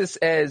reads this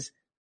as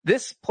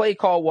This play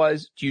call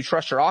was, do you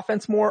trust your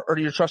offense more or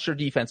do you trust your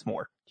defense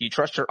more? Do you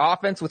trust your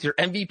offense with your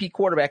MVP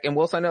quarterback? And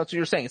Wilson, I know that's what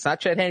you're saying. It's not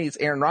Chet Henne, it's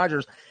Aaron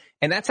Rodgers.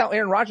 And that's how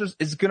Aaron Rodgers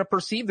is going to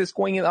perceive this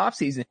going into the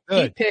offseason.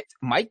 He picked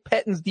Mike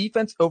Pettine's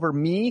defense over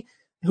me,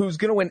 who's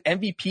going to win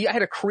MVP. I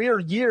had a career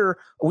year.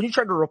 When you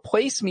tried to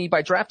replace me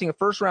by drafting a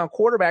first-round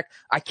quarterback,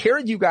 I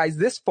carried you guys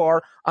this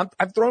far.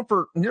 I've thrown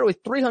for nearly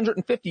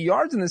 350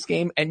 yards in this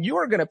game, and you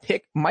are going to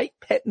pick Mike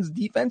Pettine's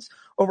defense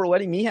over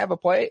letting me have a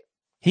play?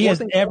 He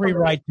has every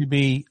right to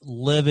be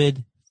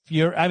livid.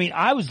 I mean,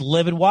 I was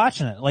livid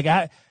watching it.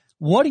 Like,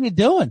 what are you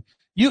doing?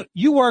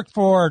 You worked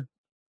for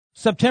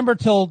September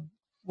till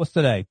what's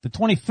today? The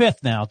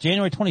 25th now,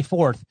 January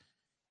 24th.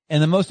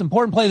 And the most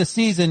important play of the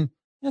season,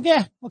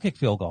 yeah, we'll kick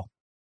field goal.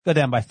 Go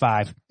down by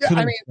 5. Yeah,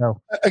 I mean,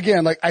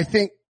 again, like, I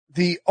think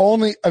the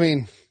only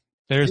argument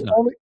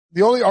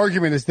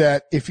is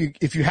that if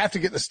you have to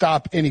get the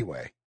stop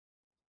anyway.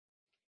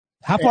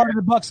 How far did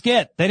the Bucs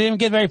get? They didn't even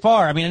get very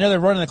far. I mean, I know they're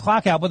running the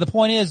clock out, but the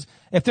point is,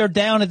 if they're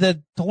down at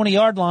the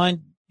 20-yard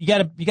line, you got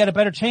a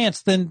better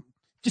chance than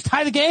just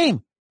tie the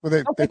game. Well,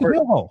 they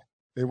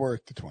were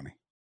at the 20.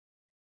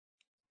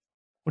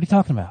 What are you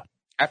talking about?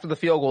 After the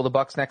field goal, the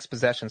Bucs' next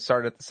possession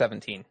started at the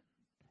 17.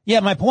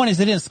 Yeah, my point is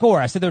they didn't score.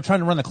 I said they were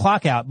trying to run the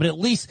clock out, but at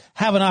least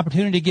have an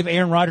opportunity to give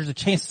Aaron Rodgers a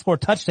chance to score a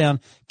touchdown,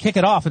 kick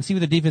it off, and see what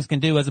the defense can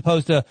do, as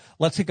opposed to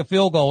let's kick a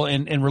field goal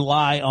and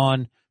rely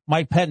on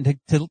Mike Pettine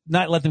to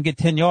not let them get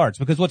 10 yards.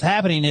 Because what's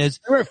happening is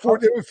they were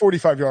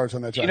 45 yards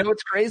on that drive. You know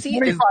what's crazy?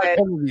 25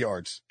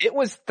 yards. It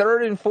was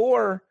 3rd and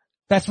 4.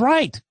 That's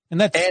right.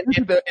 And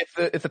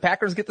if the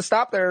Packers get the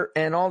stop there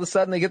and all of a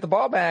sudden they get the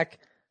ball back.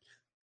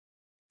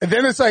 And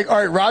then it's like, all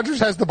right, Rodgers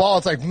has the ball.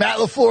 It's like Matt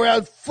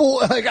LaFleur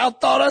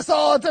outthought us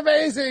all. It's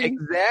amazing.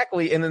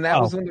 Exactly. And then that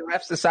was when the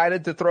refs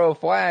decided to throw a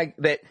flag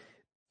that,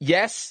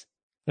 yes,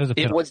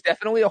 it was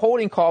definitely a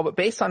holding call, but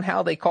based on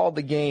how they called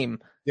the game,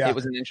 it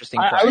was an interesting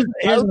play.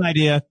 Here's an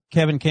idea,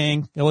 Kevin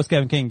King. It was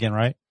Kevin King again,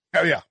 right?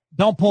 Oh yeah.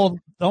 Don't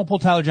pull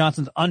Tyler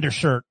Johnson's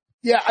undershirt.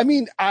 Yeah, I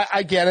mean,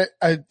 I get it.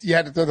 You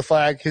had to throw the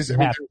flag.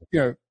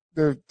 The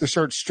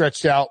shirt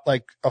stretched out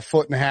like a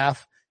foot and a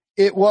half.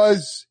 It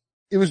was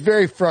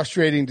very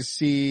frustrating to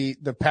see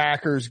the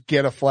Packers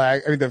get a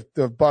flag. I mean,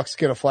 the Bucs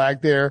get a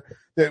flag there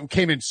that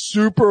came in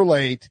super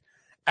late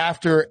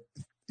after,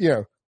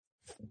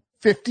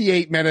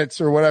 58 minutes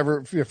or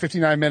whatever,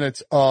 59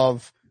 minutes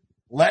of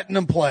letting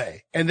them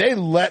play. And they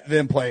let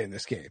them play in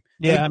this game.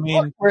 Yeah, I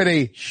mean, we're at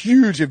a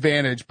huge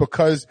advantage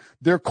because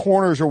their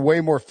corners are way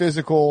more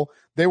physical.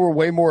 They were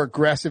way more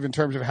aggressive in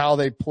terms of how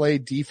they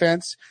played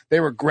defense. They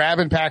were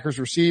grabbing Packers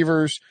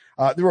receivers.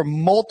 There were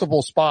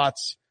multiple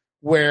spots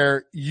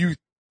where you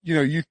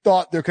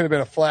thought there could have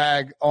been a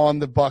flag on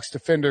the Bucs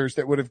defenders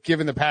that would have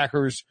given the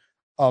Packers,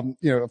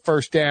 a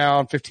first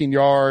down, 15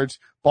 yards,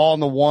 ball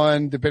on the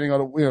 1, depending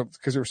on,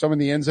 because there was some in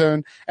the end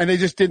zone, and they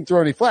just didn't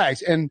throw any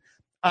flags. And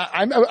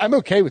I'm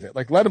okay with it.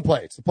 Like, let them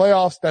play. It's the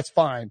playoffs. That's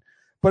fine.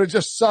 But it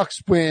just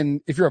sucks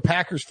if you're a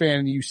Packers fan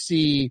and you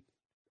see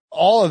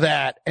all of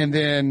that and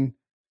then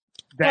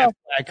that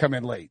flag come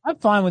in late. I'm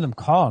fine with them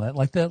calling it.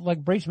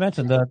 Like Breach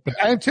mentioned,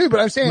 I am too,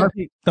 but I'm saying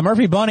the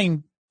Murphy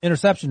Bunting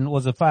interception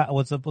was a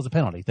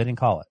penalty. They didn't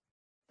call it.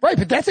 Right,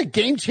 but that's a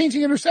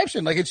game-changing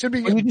interception. Like, it should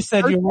be. Well, you just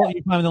said you're fine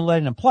with them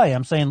letting them play.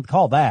 I'm saying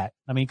call that.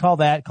 I mean, call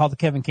the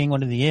Kevin King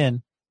one to the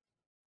end.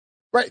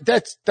 Right.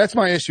 That's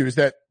my issue, is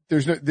that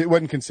it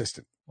wasn't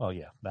consistent. Well,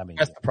 yeah,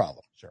 that's the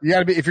problem. Sure. You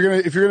gotta be, if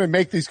you're gonna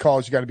make these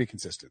calls, you gotta be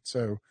consistent.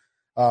 So,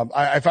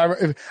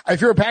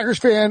 if you're a Packers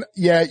fan,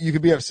 yeah, you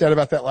could be upset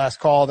about that last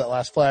call, that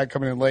last flag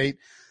coming in late.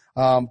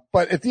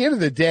 But at the end of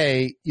the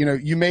day,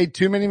 you made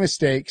too many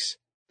mistakes,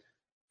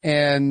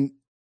 and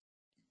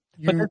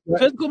but the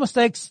physical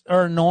mistakes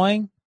are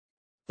annoying.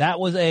 That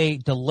was a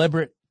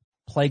deliberate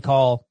play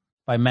call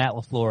by Matt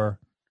LaFleur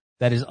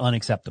that is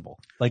unacceptable.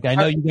 Like, I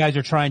know you guys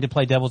are trying to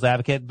play devil's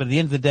advocate, but at the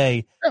end of the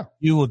day,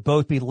 you would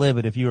both be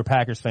livid if you were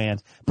Packers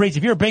fans. Breach,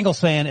 if you're a Bengals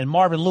fan and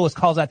Marvin Lewis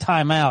calls that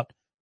timeout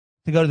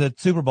to go to the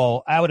Super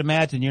Bowl, I would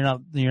imagine you're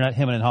not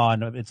hemming and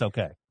hawing. It's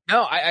okay.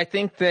 No, I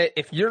think that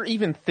if you're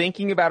even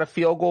thinking about a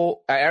field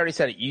goal, I already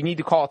said it, you need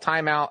to call a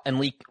timeout and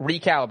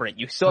recalibrate.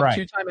 You still have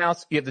 2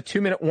 timeouts. You have the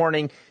 2-minute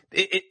warning.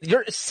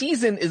 Your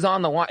season is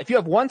on the line. If you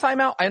have 1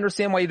 timeout, I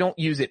understand why you don't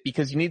use it,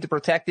 because you need to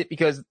protect it,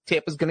 because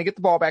Tampa's going to get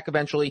the ball back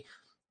eventually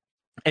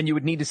and you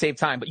would need to save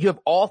time. But you have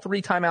all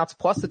 3 timeouts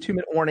plus the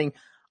 2-minute warning.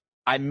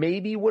 I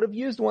maybe would have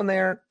used one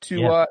there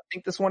to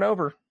think this one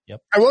over.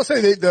 Yep. I will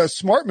say the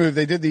smart move,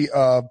 they did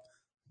the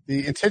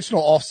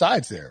intentional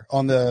offsides there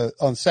on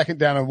 2nd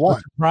down and 1.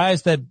 I'm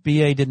surprised that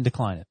BA didn't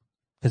decline it,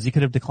 because he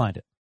could have declined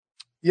it.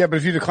 Yeah, but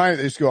if you decline it,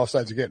 they just go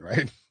offsides again,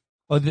 right?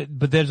 Well,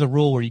 but there's a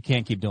rule where you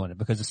can't keep doing it,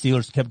 because the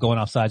Steelers kept going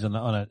offsides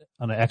on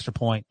an extra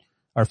point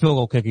or field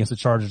goal kick against the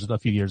Chargers a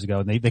few years ago,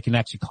 and they can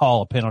actually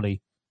call a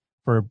penalty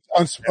for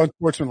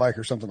unsportsmanlike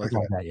or something like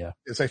that. Yeah,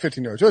 it's like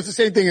 15 yards. So it's the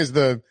same thing as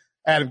the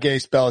Adam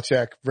Gase,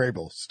 Belichick,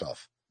 Vrabel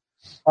stuff.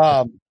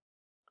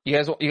 You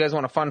guys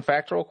want a fun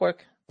fact real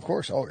quick? Of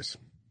course, always.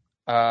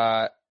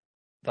 The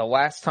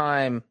last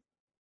time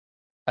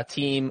a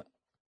team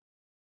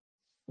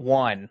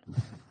won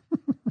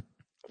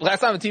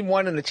last time a team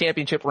won in the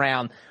championship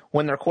round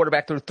when their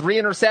quarterback threw 3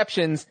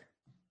 interceptions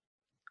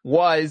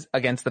was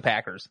against the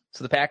Packers.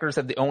 So the Packers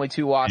have the only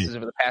 2 losses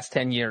over the past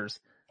 10 years.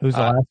 Who's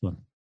the last one?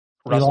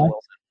 Russell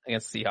Wilson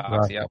against the Seahawks.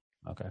 Russell. Yeah.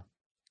 Okay.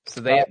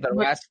 So their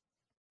last.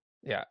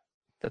 Yeah,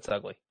 that's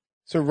ugly.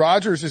 So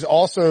Rodgers is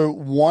also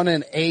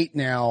 1-8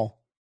 now.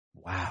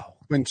 Wow.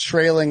 When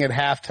trailing at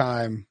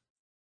halftime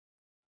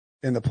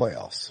in the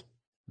playoffs.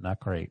 Not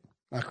great.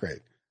 Not great.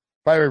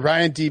 By the way,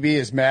 Ryan DB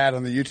is mad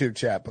on the YouTube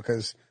chat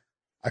because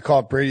I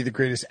call Brady the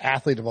greatest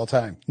athlete of all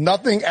time.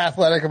 Nothing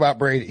athletic about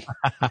Brady.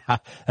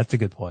 That's a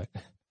good point.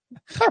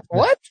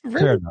 What?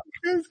 Really?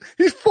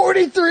 He's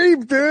 43,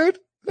 dude.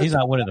 He's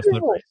not winning the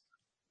foot race.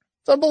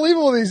 It's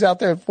unbelievable that he's out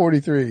there at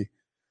 43.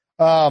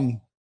 I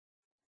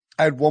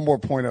had one more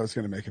point I was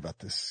going to make about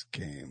this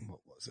game. What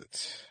was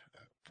it?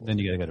 Then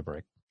you got to go to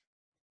break.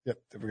 Yep,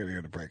 we're going to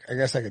go to break. I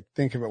guess I could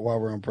think of it while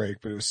we're on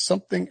break, but it was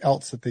something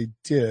else that they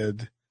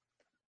did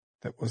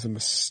that was a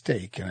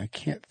mistake, and I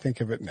can't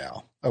think of it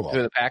now. Oh, well.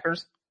 To the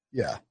Packers?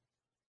 Yeah.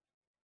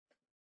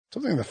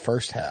 Something in the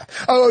first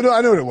half. Oh, no,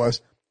 I know what it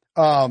was.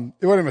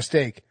 It wasn't a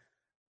mistake.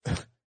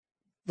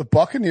 The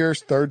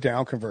Buccaneers' 3rd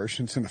down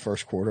conversions in the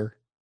first quarter,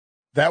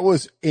 that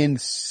was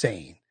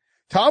insane.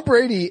 Tom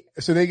Brady,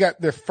 so they got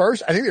their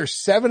first, I think they're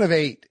 7 of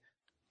 8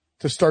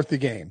 to start the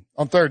game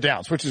on 3rd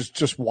downs, which is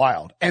just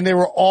wild. And they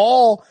were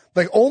all,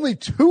 like, only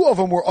 2 of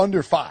them were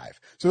under 5.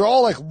 So they're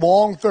all like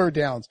long 3rd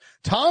downs.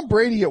 Tom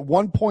Brady at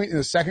one point in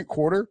the second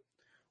quarter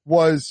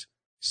was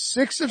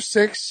 6 of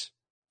 6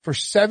 for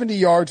 70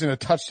 yards and a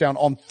touchdown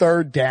on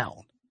 3rd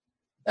down.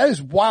 That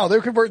is wild. They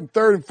were converting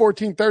 3rd and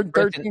 14, 3rd and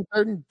 13,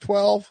 3rd and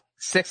 12.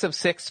 6 of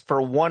 6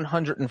 for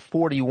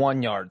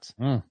 141 yards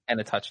and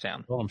a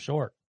touchdown. Well, I'm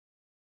short.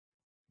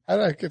 How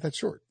did I get that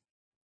short?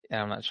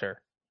 Yeah, I'm not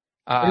sure.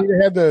 They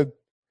had the,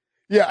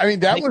 yeah, I mean,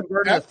 that was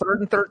a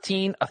 3rd and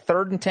 13, a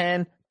 3rd and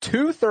 10,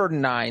 2 3rd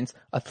and 9s,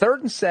 a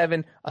 3rd and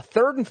 7, a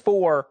 3rd and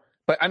 4.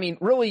 But I mean,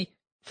 really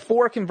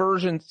 4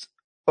 conversions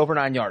over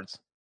 9 yards.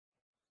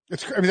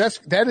 I'm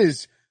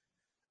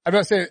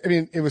not saying, I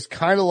mean, it was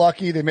kind of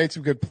lucky. They made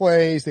some good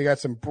plays. They got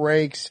some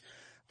breaks,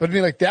 but I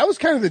mean, like that was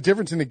kind of the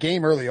difference in the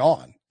game early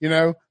on. You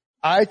know,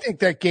 I think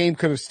that game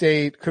could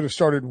have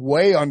started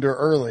way under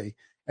early.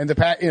 And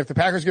if the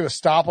Packers get a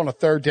stop on a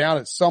 3rd down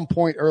at some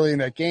point early in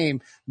that game,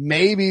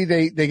 maybe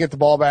they get the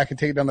ball back and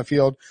take it down the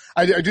field.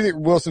 I do think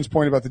Wilson's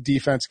point about the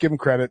defense, give them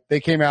credit. They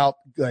came out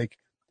like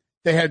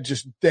they had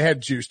juice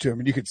to them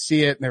and you could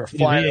see it and they were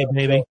flying. VA,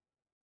 baby.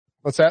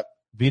 What's that?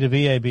 Vita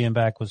VA being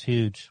back was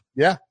huge.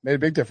 Yeah, made a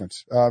big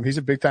difference. He's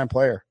a big time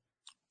player.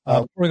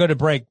 Before we go to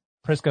break,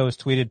 Prisco has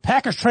tweeted,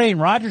 Packers trading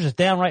Rodgers is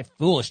downright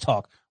foolish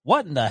talk.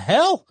 What in the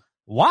hell?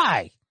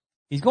 Why?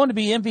 He's going to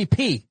be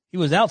MVP. He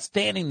was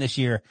outstanding this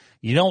year.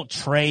 You don't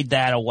trade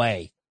that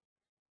away.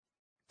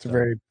 It's a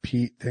very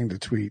Pete thing to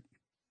tweet.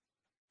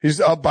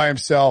 He's up by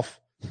himself.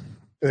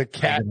 The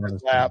cat in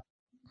his lap.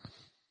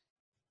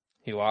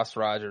 He lost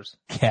Rodgers.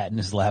 Cat in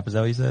his lap. Is that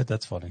what he said?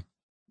 That's funny.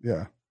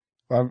 Yeah.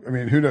 I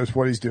mean, who knows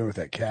what he's doing with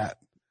that cat.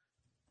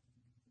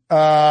 All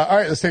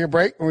right, let's take a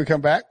break. When we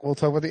come back, we'll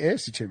talk about the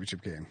AFC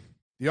Championship game.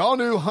 The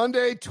all-new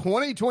Hyundai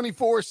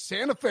 2024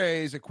 Santa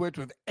Fe is equipped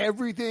with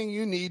everything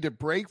you need to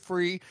break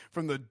free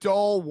from the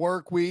dull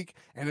work week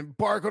and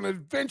embark on an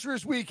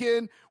adventurous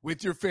weekend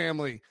with your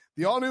family.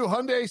 The all-new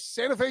Hyundai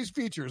Santa Fe's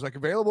features like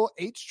available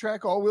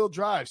H-Track all-wheel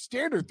drive,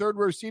 standard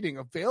third-row seating,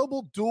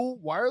 available dual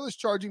wireless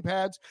charging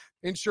pads,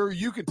 ensure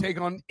you can take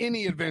on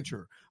any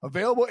adventure.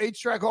 Available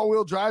H-Track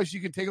all-wheel drives,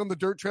 you can take on the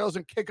dirt trails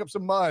and kick up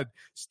some mud.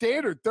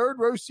 Standard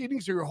third-row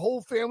seating so your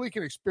whole family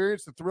can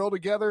experience the thrill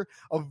together.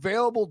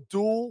 Available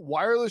dual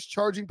wireless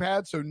charging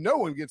pads so no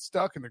one gets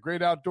stuck in the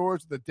great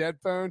outdoors with a dead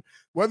phone.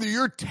 Whether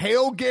you're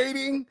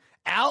tailgating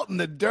out in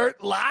the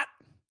dirt lot,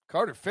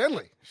 Carter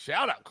Finley,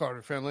 shout out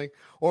Carter Finley,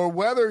 or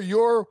whether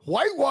you're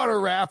whitewater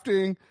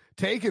rafting,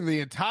 taking the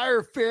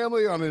entire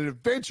family on an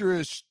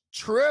adventurous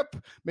trip,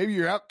 maybe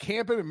you're out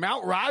camping in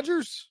Mount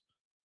Rogers.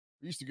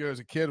 I used to go as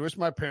a kid. Wish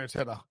my parents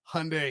had a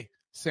Hyundai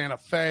Santa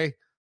Fe.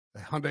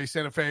 The Hyundai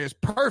Santa Fe is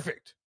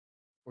perfect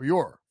for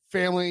your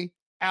family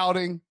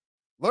outing.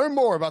 Learn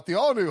more about the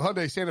all-new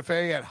Hyundai Santa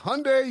Fe at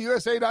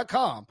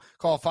HyundaiUSA.com.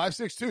 Call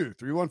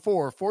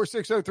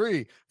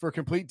 562-314-4603 for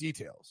complete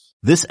details.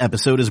 This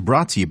episode is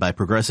brought to you by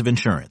Progressive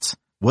Insurance.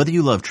 Whether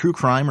you love true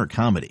crime or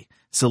comedy,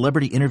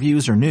 celebrity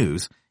interviews or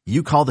news,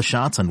 you call the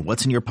shots on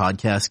what's in your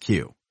podcast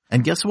queue.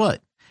 And guess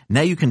what?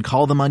 Now you can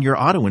call them on your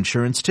auto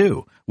insurance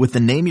too with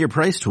the Name Your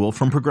Price tool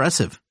from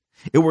Progressive.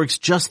 It works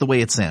just the way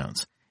it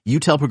sounds.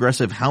 You tell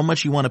Progressive how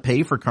much you want to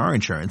pay for car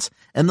insurance,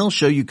 and they'll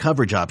show you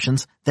coverage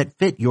options that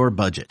fit your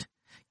budget.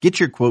 Get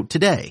your quote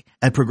today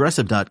at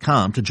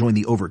Progressive.com to join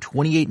the over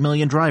 28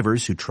 million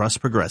drivers who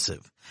trust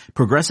Progressive.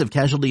 Progressive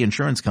Casualty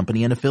Insurance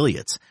Company and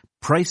Affiliates.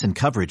 Price and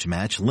coverage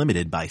match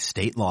limited by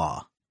state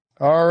law.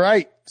 All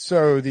right.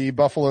 So the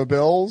Buffalo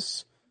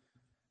Bills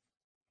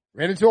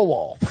ran into a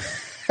wall.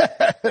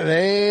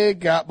 They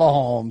got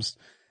Mahomes,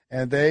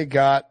 and they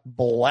got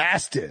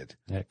blasted.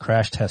 Yeah,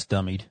 crash test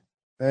dummied.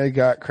 They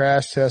got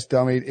crash test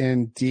dummied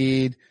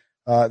indeed.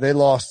 They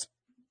lost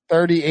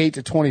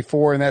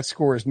 38-24, and that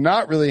score is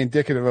not really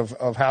indicative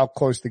of how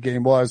close the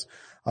game was,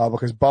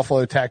 because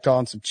Buffalo tacked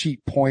on some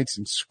cheap points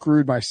and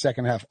screwed my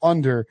second half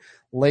under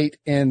late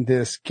in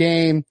this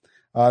game.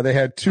 They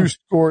had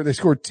they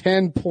scored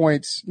 9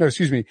 points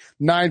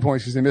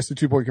because they missed a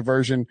 2-point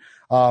conversion.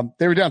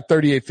 They were down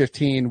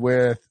 38-15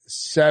 with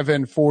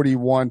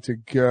 7:41 to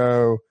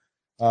go,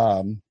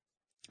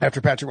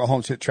 after Patrick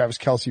Mahomes hit Travis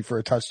Kelce for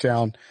a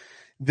touchdown.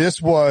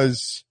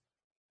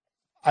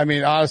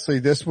 Honestly,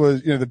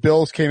 the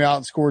Bills came out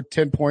and scored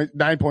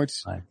 9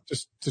 points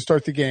just to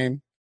start the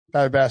game.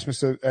 Tyler Bass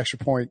missed an extra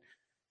point.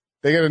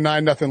 They got a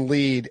 9-0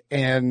 lead,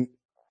 and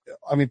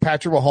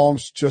Patrick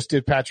Mahomes just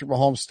did Patrick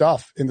Mahomes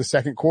stuff in the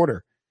second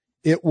quarter.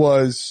 It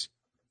was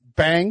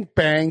bang,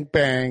 bang,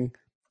 bang.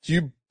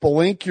 You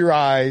blink your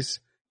eyes,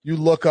 you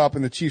look up,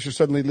 and the Chiefs are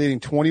suddenly leading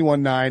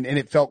 21-9, and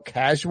it felt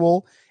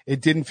casual.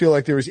 It didn't feel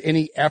like there was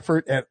any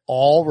effort at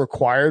all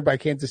required by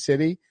Kansas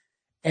City.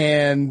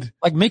 And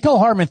like Mecole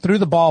Hardman threw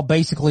the ball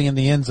basically in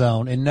the end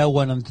zone, and no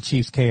one on the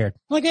Chiefs cared.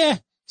 Like,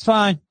 it's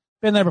fine.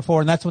 Been there before,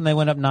 and that's when they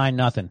went up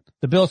 9-0.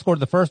 The Bills scored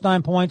the first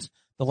 9 points,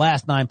 the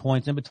last 9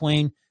 points in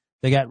between.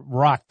 They got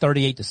rocked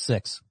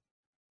 38-6.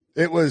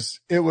 It was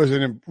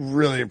a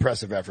really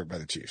impressive effort by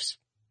the Chiefs.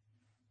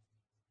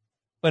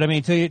 But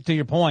to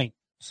your point,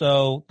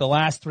 so the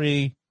last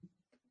 3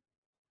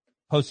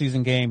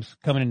 postseason games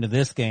coming into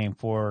this game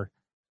for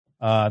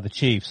the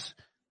Chiefs,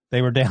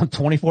 they were down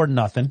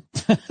 24-0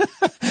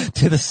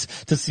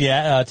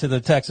 to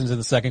the Texans in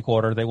the second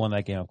quarter. They won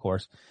that game, of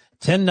course.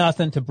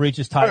 10-0 to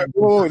Breach's Titans.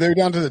 Whoa, they were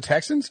down to the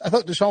Texans? I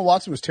thought Deshaun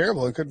Watson was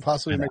terrible and couldn't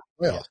possibly make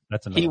the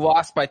playoffs. He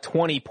lost by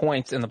 20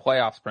 points in the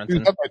playoffs, Brenton. He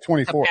was up by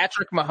 24.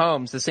 Patrick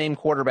Mahomes, the same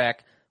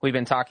quarterback we've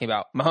been talking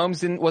about.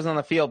 Mahomes wasn't on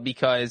the field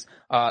because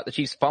the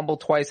Chiefs fumbled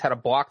twice, had a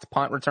blocked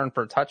punt return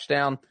for a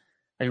touchdown.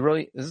 Are you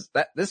really?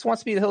 This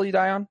wants to be the hill you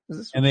die on?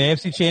 In the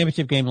AFC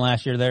Championship game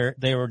last year,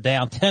 they were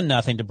down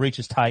 10-0 to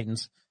Breach's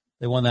Titans.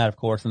 They won that, of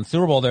course. In the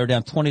Super Bowl, they were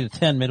down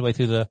 20-10 midway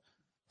through the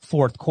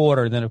fourth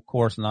quarter. Then, of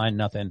course,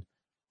 9-0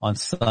 on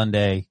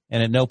Sunday.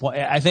 And at no point,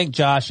 I think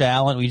Josh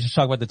Allen, we just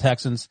talked about the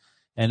Texans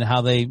and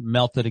how they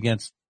melted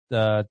against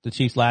the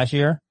Chiefs last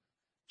year.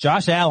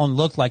 Josh Allen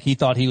looked like he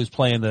thought he was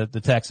playing the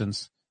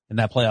Texans in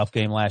that playoff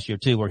game last year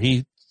too, where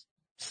he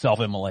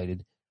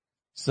self-immolated.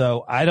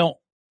 So I don't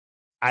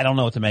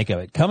know what to make of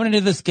it. Coming into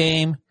this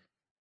game,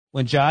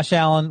 when Josh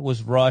Allen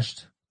was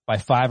rushed by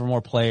 5 or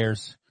more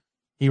players,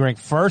 he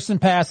ranked first in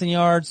passing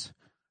yards,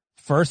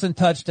 first in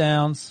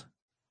touchdowns,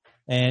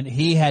 and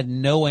he had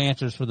no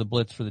answers for the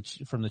blitz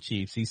from the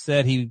Chiefs. He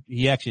said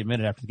he actually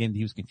admitted after the game that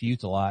he was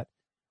confused a lot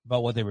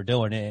about what they were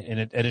doing, and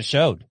it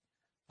showed.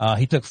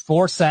 He took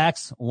 4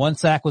 sacks. 1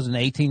 sack was an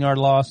 18-yard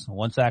loss.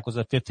 1 sack was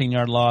a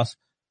 15-yard loss.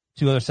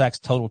 2 other sacks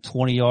total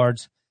 20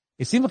 yards.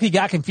 It seemed like he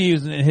got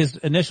confused, and his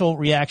initial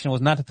reaction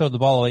was not to throw the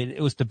ball away.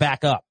 It was to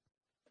back up.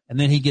 And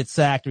then he gets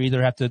sacked or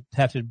either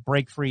have to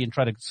break free and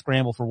try to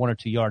scramble for 1 or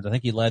 2 yards. I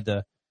think he led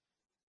the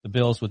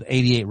Bills with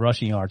 88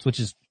 rushing yards, which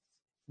is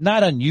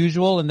not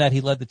unusual in that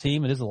he led the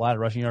team. It is a lot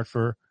of rushing yards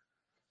for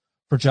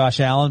Josh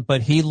Allen,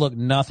 but he looked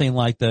nothing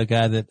like the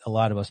guy that a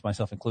lot of us,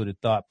 myself included,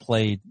 thought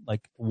played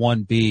like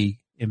 1B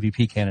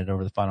MVP candidate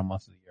over the final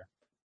month of the year.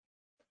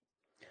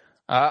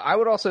 I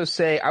would also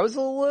say I was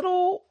a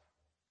little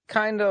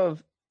kind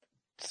of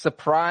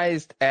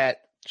surprised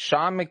at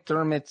Sean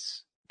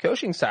McDermott's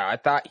coaching style. I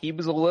thought he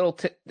was a little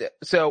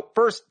so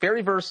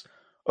very first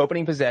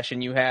opening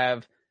possession, you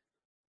have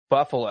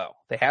Buffalo.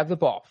 They have the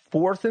ball.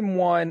 4th and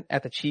 1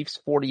 at the Chiefs'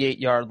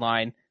 48-yard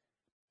line.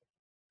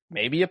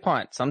 Maybe a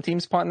punt. Some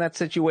teams punt in that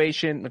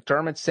situation.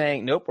 McDermott's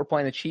saying, nope, we're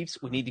playing the Chiefs.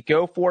 We need to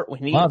go for it. We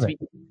need to be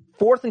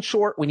 4th and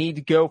short. We need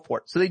to go for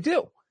it. So they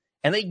do.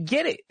 And they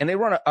get it. And they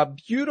run a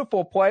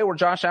beautiful play where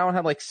Josh Allen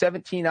had like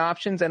 17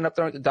 options, ended up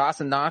throwing it to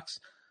Dawson Knox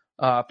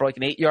for like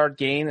an 8-yard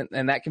gain,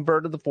 and that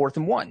converted to 4th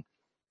and 1.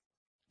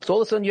 So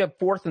all of a sudden you have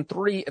 4th and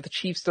 3 at the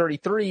Chiefs'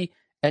 33,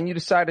 and you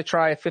decide to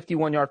try a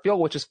 51-yard field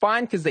goal, which is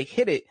fine because they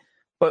hit it.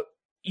 But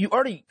you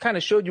already kind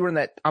of showed you were in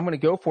that I'm going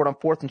to go for it on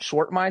 4th and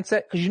short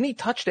mindset because you need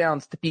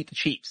touchdowns to beat the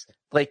Chiefs.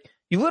 Like,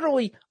 you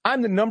literally,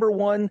 I'm the number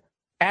 1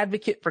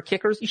 advocate for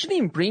kickers. You shouldn't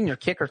even bring your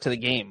kicker to the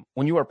game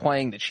when you are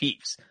playing the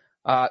Chiefs.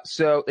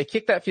 So they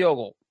kick that field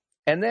goal.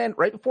 And then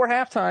right before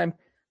halftime,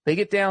 they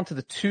get down to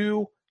the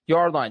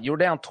 2-yard line. You were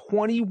down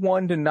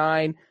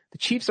 21-9. The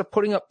Chiefs are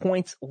putting up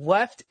points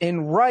left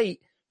and right.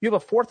 You have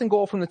a 4th and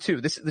goal from the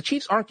 2. The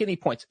Chiefs aren't getting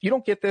points. If you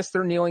don't get this,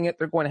 they're kneeling it.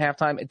 They're going to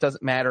halftime. It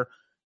doesn't matter.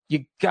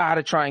 You got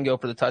to try and go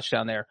for the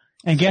touchdown there.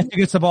 And guess who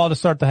gets the ball to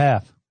start the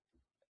half?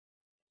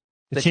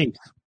 The Chiefs.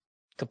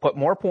 To put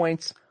more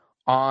points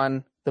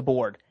on the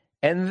board.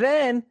 And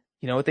then,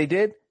 you know what they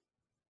did?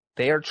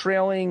 They are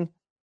trailing,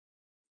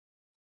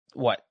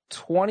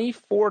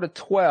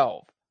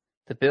 24-12.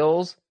 The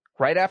Bills,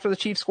 right after the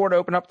Chiefs scored to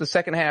open up the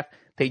second half,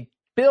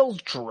 Bills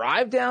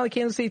drive down the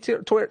Kansas City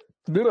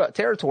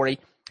territory.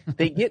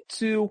 They get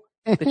to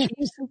the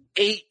Chiefs'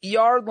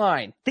 8-yard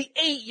line. The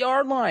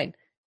 8-yard line.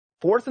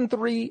 4th and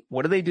 3.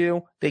 What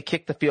do? They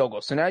kick the field goal.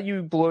 So now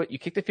you blew it. You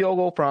kick the field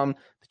goal from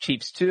the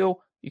Chiefs 2.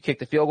 you kick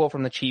the field goal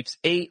from the Chiefs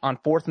 8 on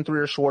 4th and 3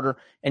 or shorter,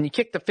 and you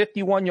kick the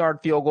 51-yard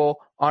field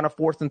goal on a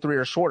 4th and 3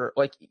 or shorter.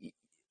 Like,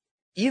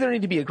 either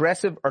need to be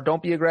aggressive or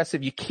don't be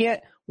aggressive. You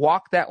can't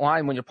walk that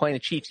line when you're playing the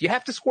Chiefs. You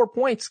have to score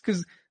points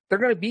because they're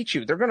going to beat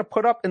you. They're going to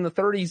put up in the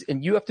 30s,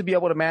 and you have to be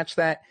able to match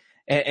that.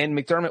 And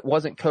McDermott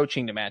wasn't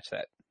coaching to match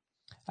that.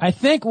 I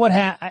think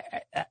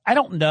I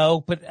don't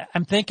know, but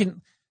I'm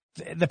thinking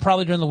that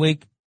probably during the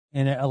week,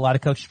 and a lot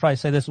of coaches probably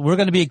say this, we're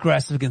going to be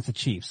aggressive against the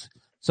Chiefs.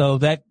 So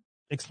that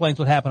explains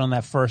what happened on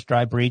that first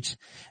drive breach.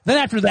 Then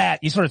after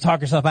that, you sort of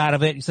talk yourself out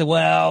of it. You say,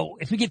 well,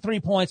 if we get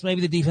 3 points,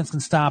 maybe the defense can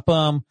stop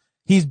him.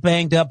 He's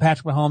banged up.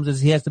 Patrick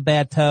Mahomes he has the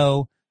bad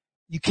toe.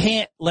 You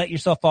can't let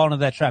yourself fall into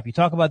that trap. You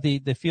talk about the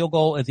field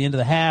goal at the end of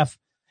the half,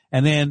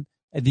 and then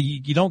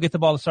you don't get the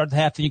ball to start the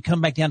half, then you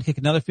come back down to kick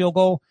another field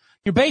goal.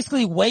 You're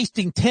basically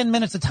wasting 10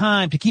 minutes of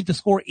time to keep the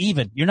score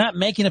even. You're not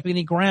making up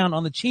any ground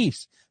on the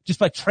Chiefs just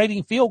by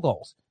trading field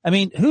goals. I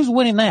mean, who's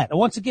winning that? And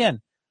once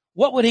again,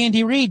 what would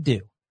Andy Reid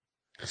do?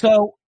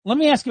 So let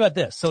me ask you about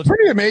this. So it's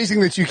pretty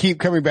amazing that you keep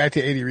coming back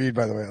to Andy Reid,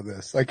 by the way, on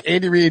this. Like,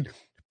 Andy Reid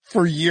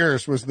for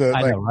years was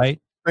the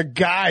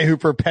guy who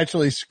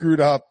perpetually screwed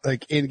up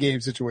like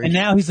in-game situations. And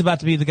now he's about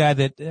to be the guy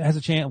that has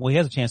a chance. Well, he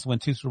has a chance to win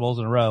 2 Super Bowls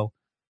in a row.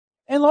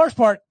 In large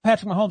part,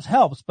 Patrick Mahomes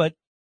helps, but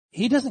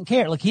he doesn't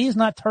care. Like, he is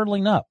not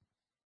turtling up.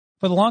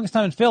 For the longest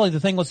time in Philly, the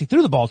thing was he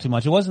threw the ball too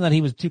much. It wasn't that he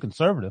was too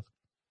conservative.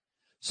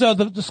 So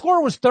the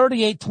score was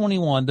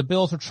 38-21. The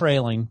Bills were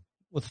trailing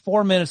with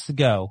 4 minutes to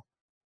go.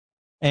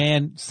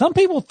 And some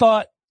people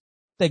thought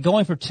that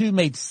going for 2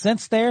 made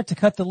sense there to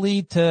cut the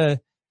lead to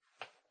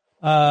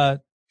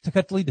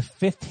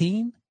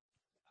 15.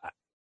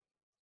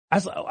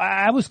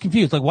 I was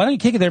confused. Like, why don't you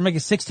kick it there and make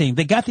it 16?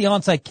 They got the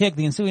onside kick,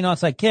 the ensuing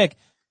onside kick.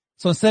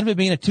 So instead of it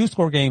being a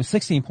 2-score game,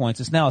 16 points,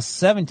 it's now a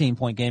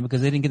 17-point game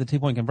because they didn't get the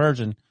 2-point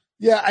conversion.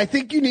 Yeah, I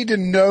think you need to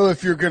know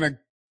if you're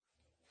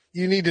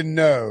you need to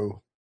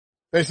know.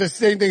 It's the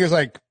same thing as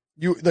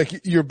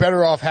you're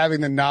better off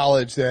having the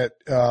knowledge that,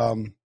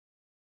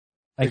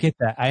 I get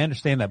that. I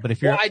understand that. But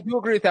if I do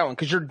agree with that one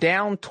because you're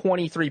down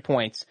 23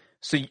 points.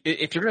 So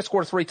if you're going to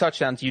score 3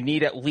 touchdowns, you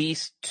need at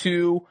least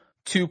 2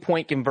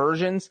 2-point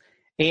conversions.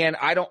 And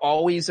I don't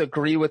always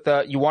agree with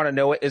you want to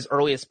know it as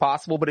early as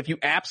possible. But if you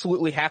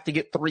absolutely have to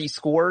get 3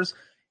 scores,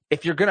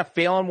 if you're going to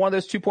fail on one of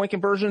those 2-point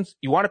conversions,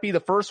 you want to be the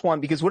first one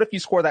because what if you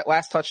score that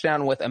last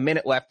touchdown with a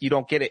minute left, you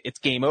don't get it, it's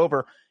game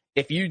over.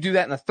 If you do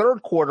that in the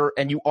third quarter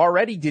and you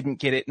already didn't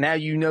get it, now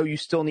you know you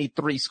still need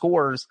 3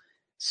 scores.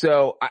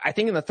 So I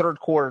think in the third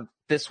quarter,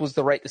 this was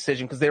the right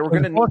decision because they were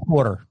going to fourth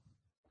quarter.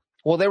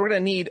 Well, they were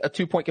going to need a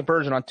 2-point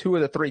conversion on 2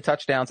 of the 3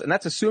 touchdowns, and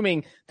that's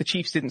assuming the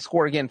Chiefs didn't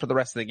score again for the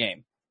rest of the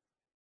game.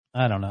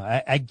 I don't know.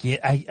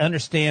 I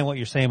understand what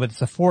you're saying, but it's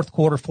the fourth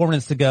quarter, 4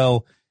 minutes to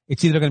go.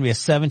 It's either going to be a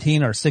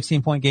 17 or a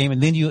 16-point game,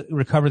 and then you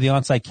recover the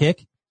onside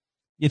kick.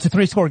 It's a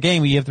 3-score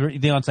game. You have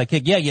the onside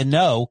kick. Yeah, you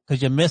know,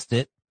 because you missed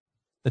it.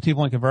 The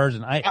 2-point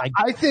conversion.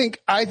 I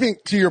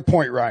think to your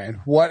point, Ryan,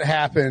 what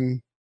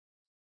happened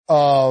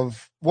is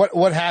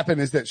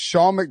that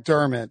Sean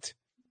McDermott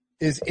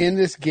is in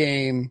this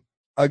game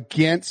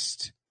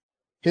against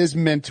his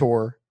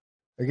mentor,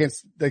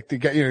 against like the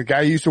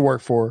guy he used to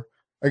work for,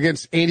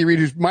 against Andy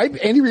Reid,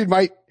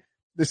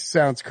 this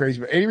sounds crazy,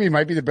 but Andy Reid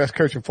might be the best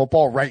coach in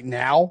football right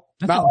now.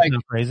 Not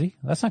crazy.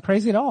 That's not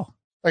crazy at all.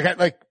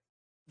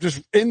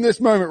 Just in this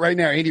moment right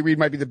now, Andy Reid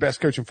might be the best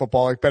coach in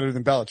football, like better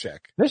than Belichick.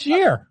 This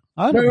year.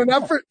 No,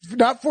 not for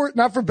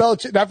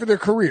Belichick, not for their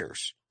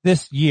careers.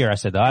 This year, I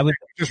said, though. I would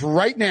just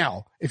right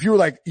now, if you were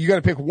like, you got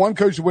to pick one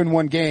coach to win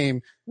one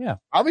game. Yeah.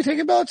 I'll be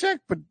taking Belichick,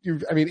 but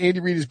Andy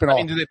Reid has been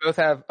off. Do they both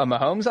have a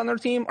Mahomes on their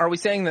team? Are we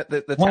saying that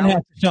the one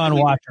has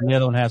Deshaun Watson, the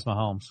other one has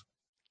Mahomes?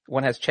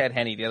 One has Chad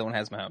Henne, the other one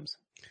has Mahomes.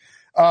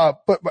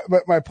 But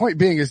my point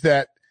being is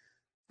that,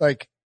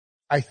 like,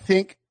 I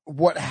think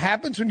what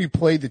happens when you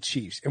play the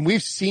Chiefs, and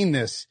we've seen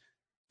this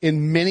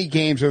in many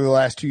games over the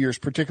last 2 years,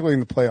 particularly in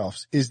the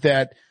playoffs, is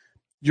that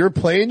you're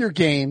playing your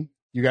game.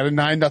 You got a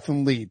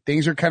 9-0 lead.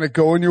 Things are kind of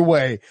going your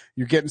way.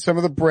 You're getting some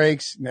of the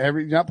breaks.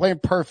 You're not playing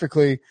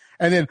perfectly.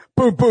 And then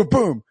boom, boom,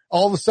 boom.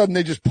 All of a sudden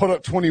they just put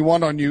up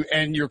 21 on you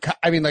and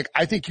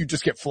I think you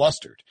just get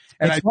flustered.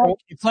 And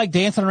it's like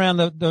dancing around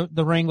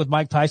the ring with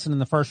Mike Tyson in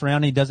the first round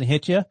and he doesn't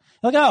hit you.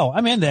 You're like, oh,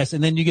 I'm in this.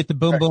 And then you get the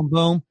boom, boom,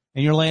 boom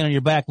and you're laying on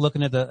your back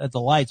looking at the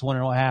lights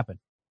wondering what happened.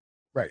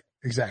 Right.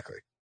 Exactly.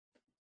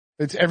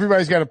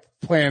 Everybody's got a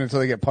plan until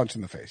they get punched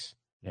in the face.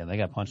 Yeah. They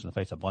got punched in the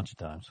face a bunch of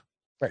times.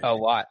 Right. A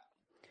lot.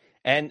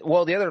 And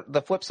well,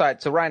 the flip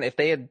side. So Ryan, if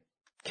they had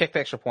kicked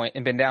the extra point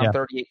and been down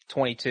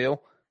 38-22,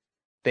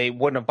 they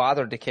wouldn't have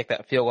bothered to kick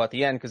that field goal at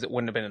the end because it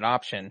wouldn't have been an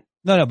option.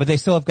 No, but they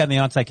still have gotten the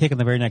onside kick in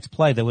the very next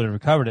play. They would have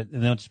recovered it,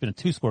 and then it's been a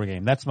 2-score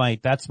game. That's my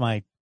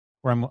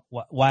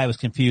why I was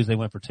confused. They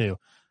went for 2.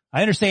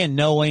 I understand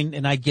knowing,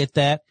 and I get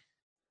that,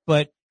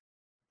 but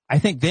I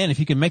think then if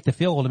you can make the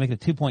field goal to make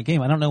it a 2-point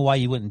game, I don't know why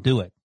you wouldn't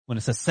do it when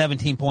it's a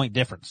 17-point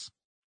difference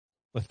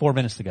with 4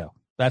 minutes to go.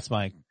 That's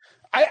my.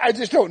 I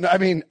just don't know. I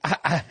mean,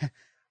 I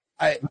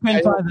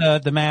couldn't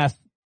find the math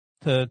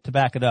to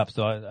back it up.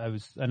 So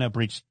I know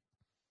Breach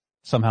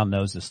somehow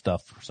knows this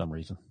stuff for some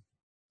reason.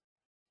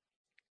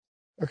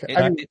 Okay.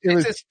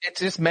 It's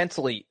just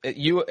mentally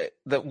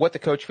what the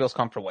coach feels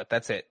comfortable with.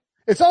 That's it.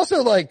 It's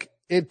also like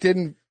it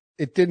didn't.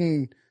 It's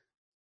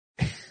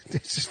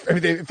just, I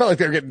mean, it felt like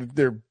they were getting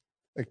their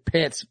like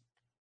pants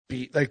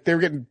beat, like they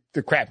were getting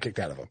the crap kicked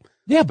out of them.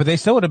 Yeah, but they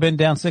still would have been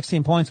down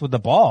 16 points with the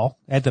ball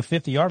at the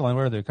 50-yard line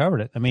where they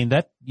recovered it. I mean,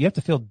 that you have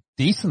to feel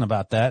decent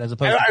about that as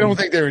opposed. I don't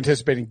think they were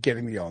anticipating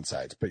getting the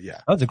onside, but yeah,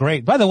 that was a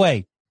great. By the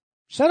way,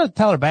 shout out to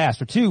Tyler Bass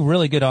for 2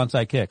 really good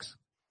onside kicks.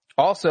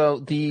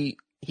 Also, he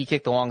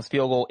kicked the longest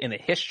field goal in the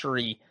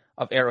history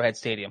of Arrowhead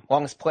Stadium,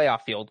 longest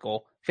playoff field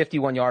goal,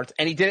 51 yards,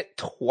 and he did it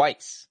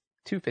twice,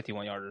 2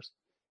 51-yarders.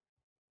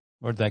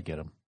 Where'd that get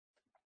him?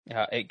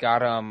 It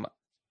got him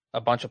a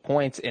bunch of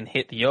points and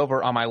hit the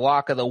over on my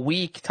lock of the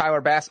week.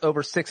 Tyler Bass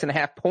over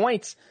 6.5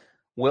 points.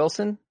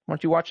 Wilson,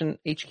 weren't you watching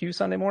HQ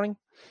Sunday morning?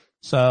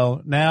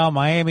 So now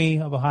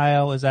Miami of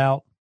Ohio is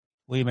out.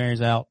 William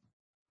Mary's out.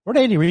 Where'd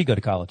Andy Reid go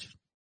to college?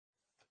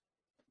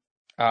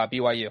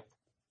 BYU.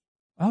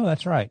 Oh,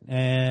 that's right.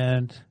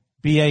 And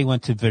BA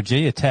went to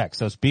Virginia Tech.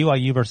 So it's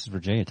BYU versus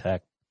Virginia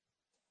Tech.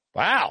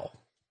 Wow.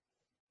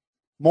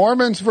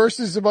 Mormons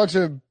versus a bunch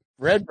of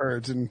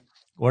Redbirds and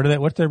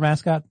what's their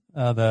mascot?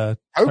 The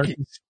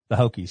Hokies. The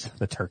Hokies,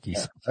 the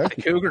Turkeys. Yeah,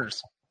 the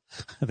Cougars.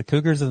 The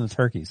Cougars and the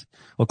Turkeys.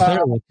 Well,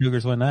 clearly the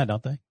Cougars win that,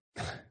 don't they?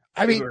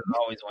 I mean, Cougars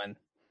always win.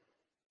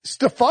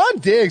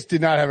 Stephon Diggs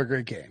did not have a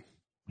great game.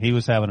 He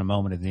was having a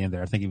moment at the end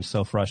there. I think he was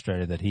so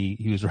frustrated that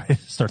he was ready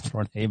to start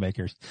throwing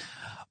haymakers.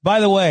 By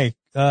the way,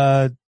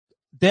 down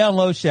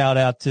low shout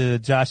out to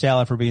Josh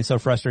Allen for being so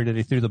frustrated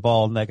he threw the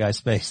ball in that guy's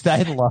face.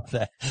 I love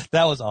that.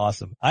 That was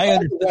awesome. I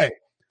understand.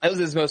 That was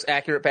his most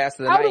accurate pass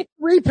of the How night. did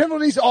 3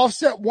 penalties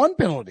offset 1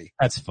 penalty?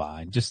 That's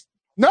fine. Just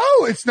no,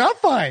 it's not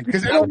fine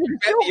because You bet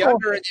the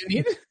under and you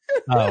need it.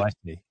 oh, I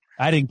see.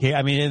 I didn't care.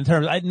 I mean, in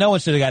terms, no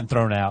one should have gotten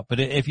thrown out, but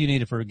if you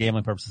need it for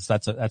gambling purposes,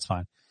 that's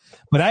fine.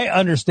 But I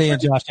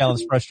understand Josh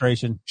Allen's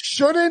frustration.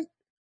 Shouldn't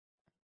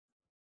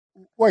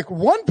like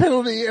 1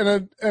 penalty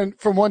and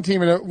from one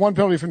team and 1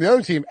 penalty from the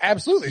other team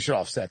absolutely should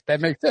offset. That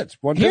makes sense.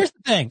 Here's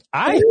the thing.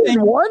 I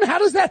think one. How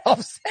does that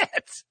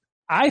offset?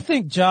 I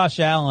think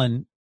Josh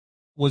Allen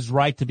was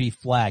right to be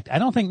flagged. I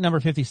don't think number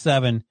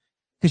 57,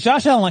 because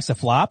Josh Allen likes to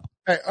flop.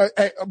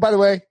 Hey, by the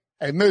way,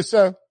 hey,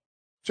 Musso,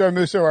 Joe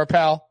Musso, our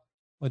pal.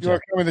 What's You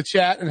want to come in the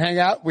chat and hang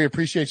out? We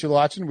appreciate you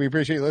watching. We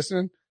appreciate you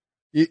listening.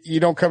 You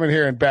don't come in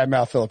here and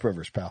badmouth Phillip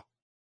Rivers, pal.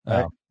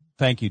 Right?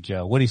 Thank you,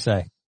 Joe. What do you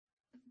say?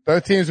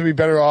 Both teams would be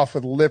better off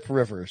with Lip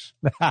Rivers.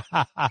 Don't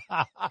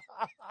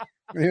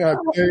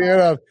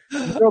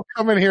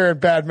come in here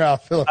and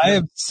badmouth Phillip Rivers. I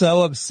am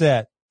so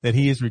upset that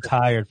he is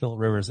retired, Phillip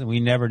Rivers, and we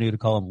never knew to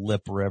call him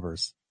Lip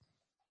Rivers.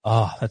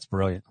 Oh, that's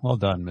brilliant. Well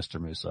done, Mr.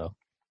 Musso.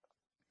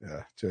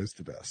 Yeah, Joe's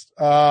the best.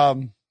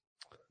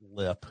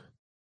 Lip.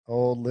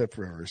 Old Lip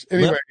Rivers.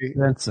 Anyway. Lip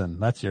Benson.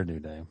 That's your new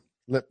name.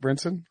 Lip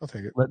Brinson? I'll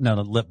take it. No,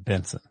 Lip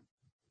Benson.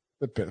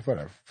 Lip Ben,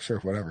 whatever. Sure,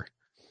 whatever.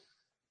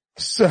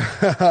 So,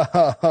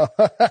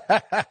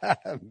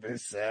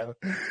 Musso.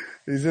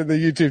 He's in the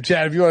YouTube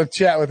chat. If you want to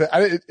chat with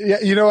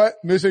it. You know what?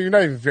 Musso, you're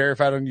not even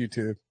verified on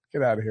YouTube.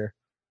 Get out of here.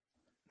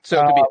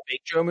 So it could be a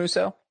fake Joe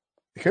Musso.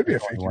 It could be a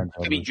fake Joe.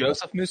 It could be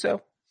Joseph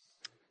Musso.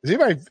 Is he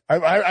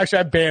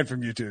I'm banned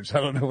from YouTube, so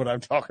I don't know what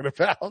I'm talking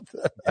about.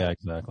 Yeah,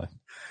 exactly.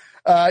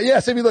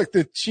 Yes, I mean, look,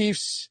 the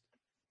Chiefs,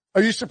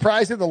 are you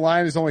surprised that the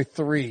line is only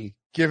 3,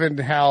 given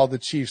how the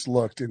Chiefs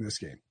looked in this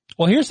game?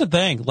 Well, here's the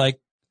thing. Like,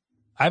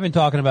 I've been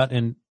talking about,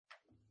 and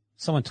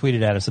someone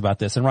tweeted at us about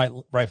this,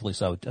 and rightfully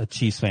so. A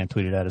Chiefs fan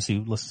tweeted at us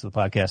who listens to the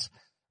podcast,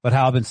 but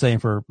how I've been saying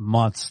for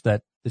months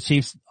that the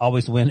Chiefs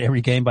always win every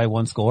game by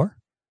 1 score.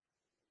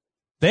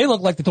 They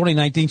look like the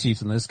 2019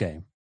 Chiefs in this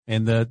game,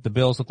 and the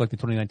Bills look like the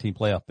 2019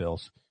 playoff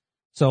Bills.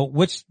 So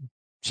which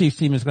Chiefs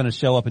team is going to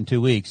show up in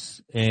 2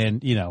 weeks?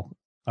 And,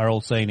 our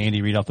old saying,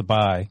 Andy Reid off the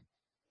bye,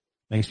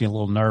 makes me a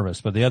little nervous.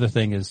 But the other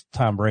thing is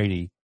Tom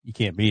Brady, you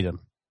can't beat him.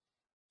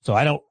 So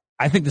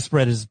I think the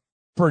spread is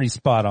pretty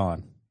spot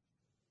on.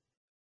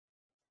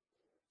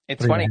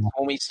 It's funny.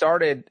 When we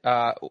started,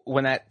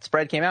 when that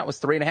spread came out, it was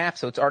 3.5.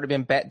 So it's already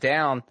been bet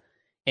down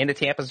into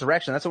Tampa's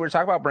direction. That's what we're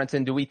talking about,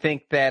 Brenton. Do we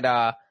think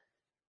that,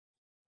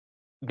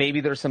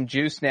 maybe there's some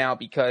juice now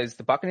because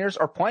the Buccaneers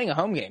are playing a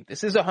home game?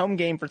 This is a home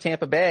game for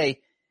Tampa Bay.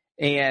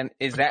 And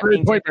is that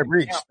being taken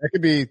breach?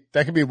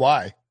 That could be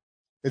why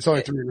it's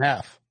only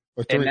 3.5.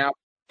 And now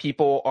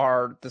people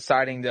are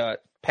deciding to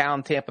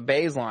pound Tampa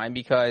Bay's line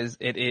because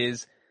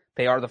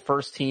they are the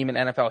first team in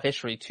NFL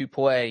history to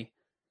play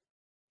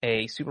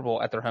a Super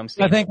Bowl at their home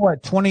stadium. I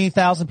think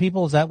 20,000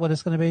 people? Is that what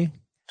it's going to be?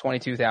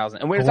 22,000.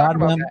 And we're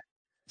talking about that.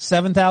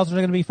 7,000 are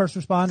going to be first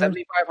responders?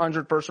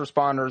 7,500 first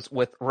responders,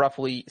 with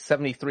roughly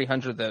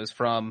 7,300 of those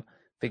from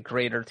the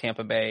greater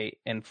Tampa Bay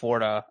and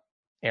Florida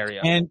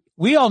area. And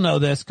we all know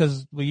this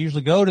because we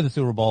usually go to the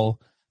Super Bowl.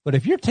 But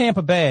if you're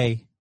Tampa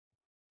Bay,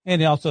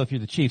 and also if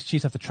you're the Chiefs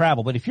have to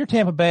travel. But if you're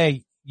Tampa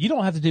Bay, you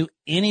don't have to do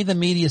any of the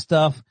media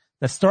stuff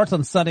that starts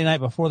on Sunday night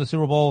before the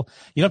Super Bowl.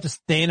 You don't have to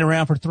stand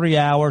around for 3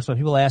 hours so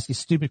people ask you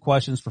stupid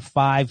questions for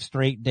 5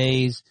 straight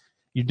days.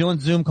 You're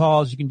doing Zoom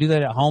calls. You can do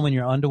that at home in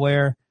your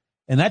underwear.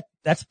 And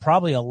that's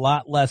probably a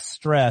lot less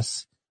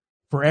stress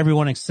for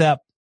everyone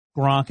except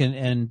Gronk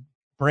and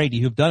Brady,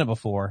 who've done it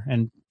before,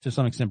 and to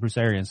some extent Bruce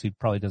Arians, who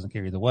probably doesn't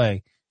care either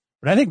way.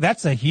 But I think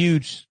that's a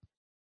huge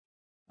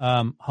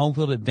home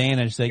field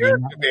advantage that you're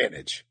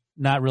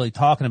not really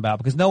talking about,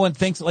 because no one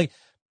thinks, like,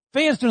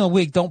 fans during the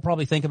week don't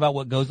probably think about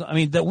what goes on. I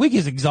mean, the week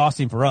is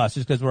exhausting for us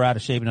just because we're out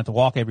of shape and have to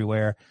walk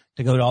everywhere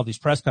to go to all these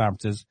press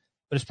conferences.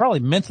 But it's probably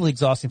mentally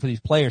exhausting for these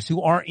players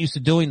who aren't used to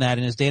doing that.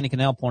 And as Danny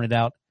Cannell pointed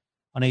out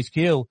on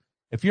HQ,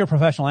 if you're a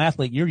professional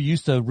athlete, you're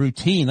used to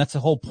routine. That's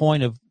the whole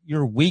point of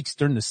your weeks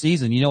during the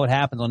season. You know what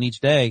happens on each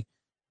day.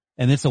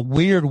 And it's a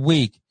weird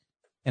week.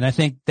 And I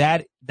think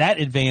that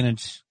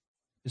advantage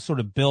is sort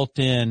of built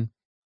in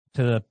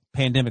to the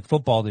pandemic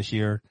football this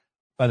year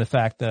by the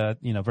fact that,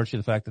 virtue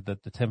of the fact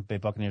that the Tampa Bay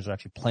Buccaneers are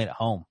actually playing at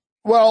home.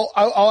 Well,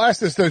 I'll ask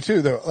this though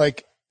too, though.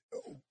 Like,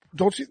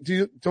 don't you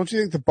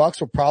think the Bucs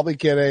will probably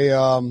get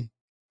a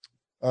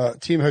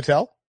team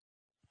hotel?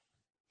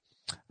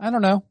 I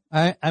don't know.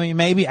 I mean,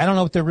 maybe. I don't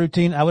know what their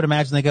routine. I would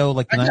imagine they go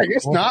like the night I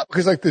guess before. not,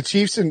 because like the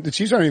Chiefs aren't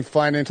even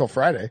flying in until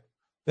Friday.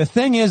 The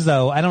thing is,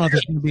 though, I don't know if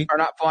it's going to be Are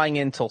not flying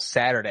in until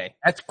Saturday,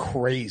 That's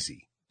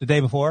crazy. the day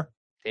before.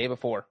 day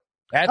before.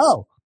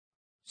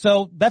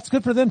 So that's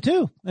good for them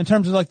too, in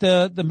terms of like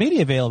the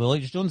media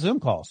availability, just doing Zoom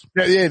calls.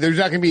 Yeah, there's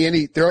not going to be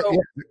any.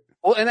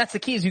 Well, and that's the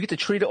key, is you get to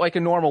treat it like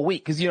a normal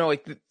week. Cause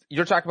like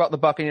you're talking about the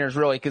Buccaneers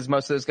really, cause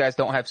most of those guys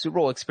don't have Super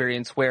Bowl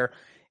experience, where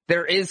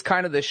there is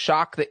kind of the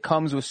shock that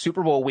comes with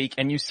Super Bowl week,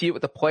 and you see it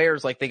with the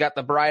players. Like, they got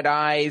the bright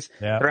eyes.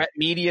 Yeah. They're at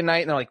media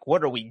night and they're like,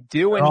 what are we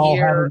doing They're all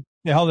here?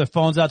 they hold their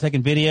phones out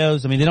taking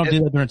videos. I mean, they don't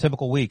do that during a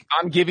typical week.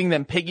 I'm giving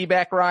them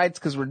piggyback rides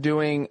because we're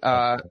doing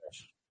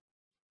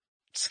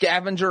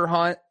scavenger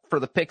hunt for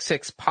the Pick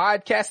Six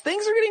podcast.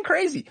 Things are getting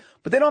crazy,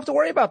 but they don't have to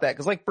worry about that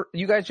because, like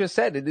you guys just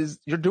said,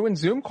 you're doing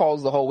Zoom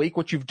calls the whole week,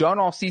 which you've done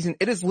all season.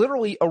 It is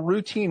literally a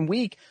routine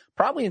week,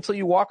 probably until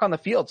you walk on the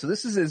field. So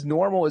this is as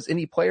normal as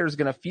any player is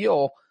going to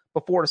feel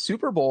before a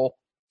Super Bowl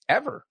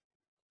ever.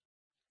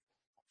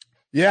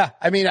 Yeah,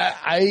 I mean,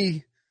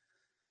 I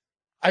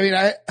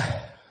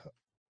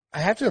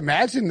have to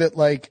imagine that,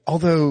 like,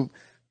 although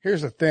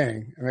here's the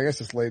thing, and I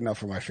guess it's late enough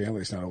for my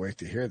family's not awake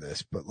to hear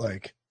this, but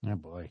like, Oh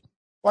boy.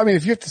 well, I mean,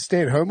 if you have to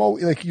stay at home all,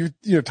 like,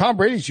 Tom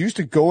Brady's used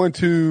to going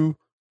to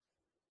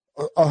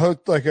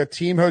a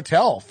team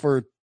hotel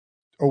for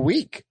a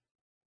week,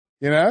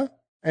 and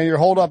you're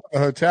holed up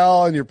at a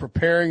hotel and you're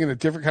preparing in a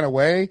different kind of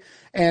way.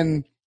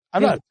 And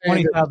I'm not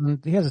saying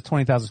he has a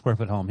 20,000 square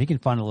foot home. He can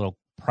find a little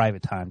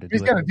private time to do it.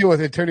 he's got to deal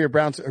with Antonio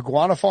Brown's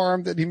iguana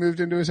farm that he moved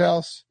into his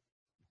house.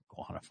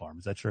 Iguana farm.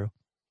 Is that true?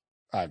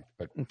 But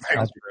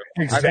Sounds true.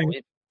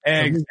 exactly.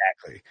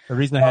 The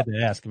reason I had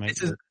to ask. I mean,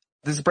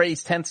 This is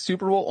Brady's 10th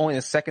Super Bowl, only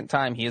the second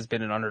time he has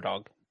been an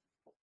underdog.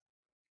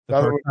 The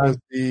other one was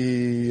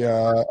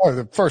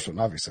the first one,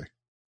 obviously.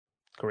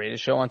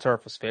 Greatest show on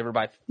turf, was favored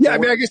by. Yeah, I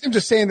mean, I guess I'm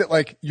just saying that,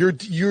 like, you're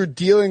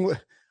dealing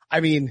with. I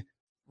mean,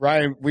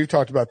 Ryan, we've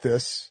talked about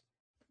this.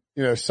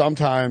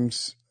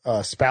 Sometimes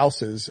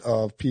spouses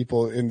of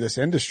people in this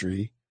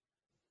industry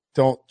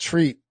don't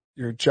treat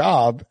your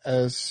job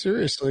as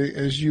seriously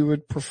as you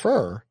would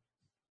prefer.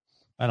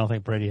 I don't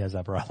think Brady has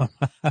that problem.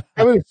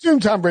 I would assume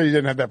Tom Brady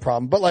didn't have that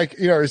problem, but like,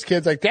 his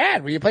kid's like,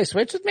 Dad, will you play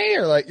Switch with me?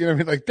 Or like, what I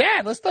mean? Like,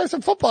 Dad, let's play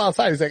some football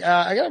outside. He's like,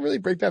 I gotta really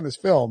break down this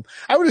film.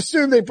 I would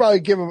assume they'd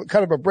probably give him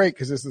kind of a break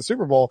because it's the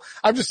Super Bowl.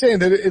 I'm just saying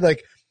that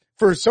like,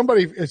 for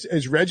somebody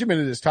as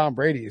regimented as Tom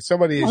Brady,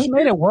 he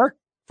made it work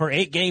for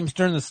 8 games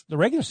during the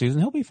regular season.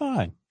 He'll be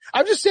fine.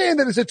 I'm just saying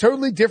that it's a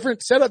totally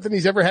different setup than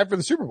he's ever had for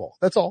the Super Bowl.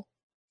 That's all.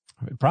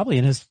 Probably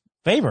in his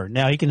favor.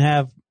 Now he can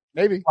have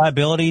Maybe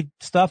liability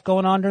stuff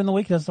going on during the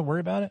week. He doesn't have to worry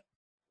about it.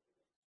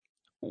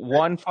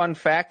 One fun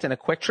fact and a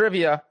quick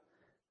trivia.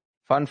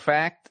 Fun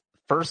fact,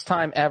 first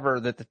time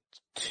ever that the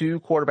 2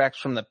 quarterbacks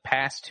from the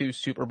past 2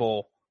 Super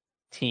Bowl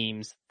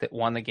teams that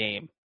won the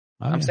game.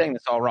 I'm saying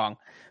this all wrong.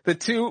 The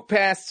 2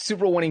 past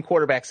Super Bowl winning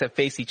quarterbacks have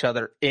faced each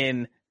other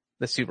in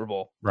the Super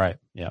Bowl. Right.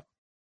 Yeah.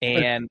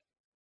 And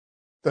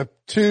the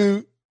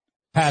 2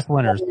 past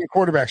winners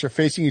quarterbacks are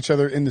facing each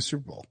other in the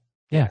Super Bowl.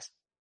 Yes.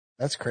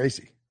 That's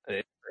crazy.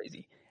 It's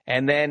crazy.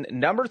 And then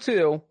number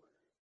 2,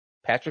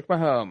 Patrick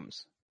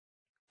Mahomes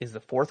is the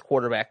 4th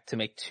quarterback to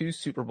make 2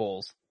 Super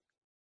Bowls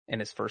in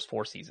his first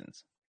 4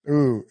 seasons.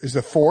 Ooh, is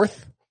the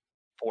 4th?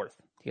 4th.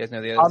 Do you guys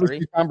know the other Obviously,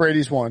 3? Tom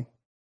Brady's one.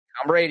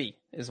 Tom Brady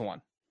is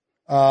one.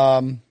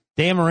 Dan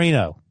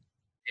Marino.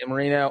 Dan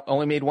Marino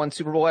only made 1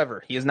 Super Bowl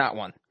ever. He is not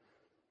one.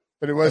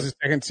 But it was his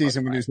second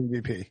season when he was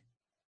MVP.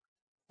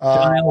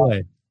 John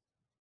Elway.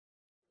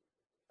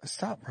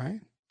 Stop,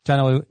 Ryan. John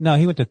Elway. No,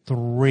 he went to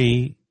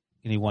 3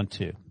 and he won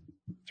 2.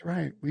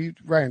 Ryan,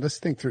 let's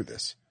think through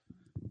this.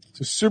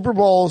 So Super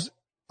Bowls,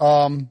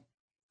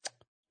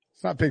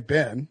 it's not Big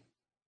Ben.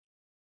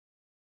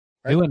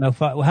 Right? He went no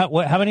 5.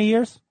 How many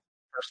years?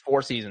 First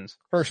 4 seasons.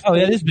 Oh,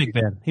 that is Big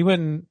Ben. He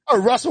went. Oh,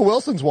 Russell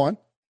Wilson's one.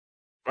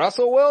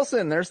 Russell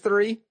Wilson, there's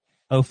 3.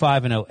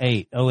 05 and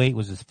 08. 08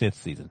 was his 5th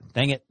season.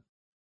 Dang it.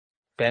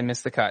 Ben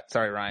missed the cut.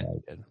 Sorry, Ryan. Yeah,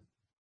 he did.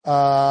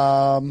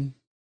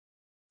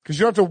 Because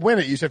you don't have to win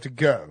it, you just have to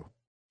go.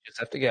 Just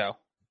have to go.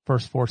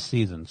 first 4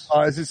 seasons.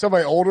 Is it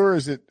somebody older?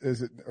 Is it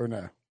or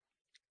no?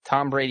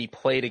 Tom Brady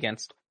played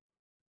against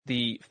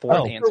the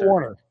fourth answer. Kurt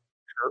Warner.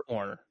 Kurt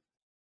Warner.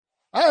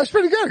 Oh, that's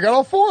pretty good. I got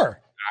all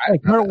 4.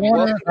 Kurt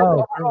Warner.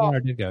 Kurt Warner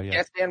did go. Yeah.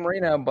 Yes, Dan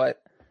Marino,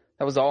 but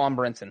that was all on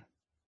Brinson.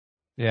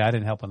 Yeah, I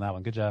didn't help on that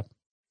one. Good job.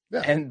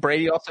 Yeah. And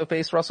Brady also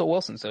faced Russell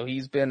Wilson, so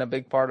he's been a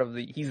big part of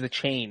he's the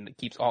chain that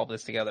keeps all of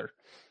this together.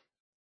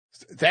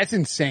 That's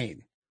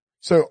insane.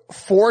 So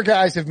 4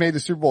 guys have made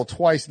the Super Bowl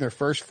twice in their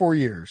first 4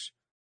 years.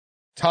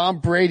 Tom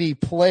Brady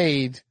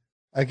played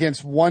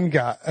against one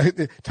guy.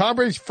 Tom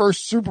Brady's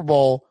first Super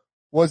Bowl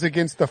was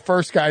against the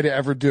first guy to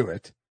ever do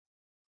it.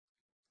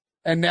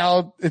 And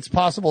now it's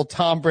possible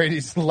Tom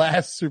Brady's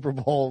last Super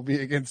Bowl will be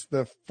against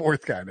the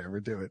 4th guy to ever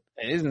do it.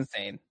 It is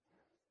insane.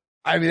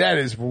 I mean, that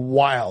is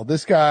wild.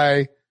 This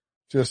guy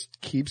just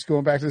keeps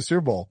going back to the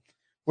Super Bowl,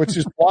 which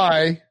is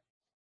why.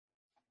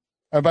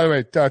 By the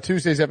way,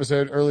 Tuesday's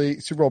episode, early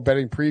Super Bowl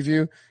betting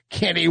preview.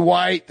 Kenny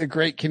White, the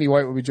great Kenny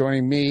White, will be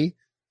joining me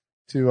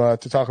to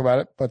talk about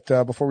it.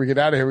 But before we get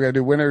out of here, we got to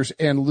do winners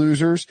and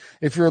losers.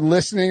 If you're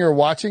listening or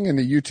watching in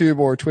the YouTube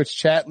or Twitch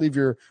chat, leave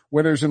your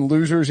winners and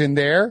losers in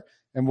there,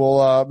 and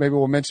we'll maybe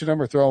we'll mention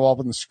them or throw them up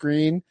on the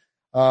screen.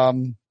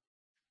 You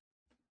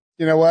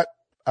know what?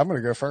 I'm going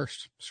to go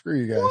first. Screw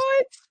you guys.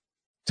 What?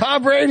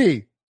 Tom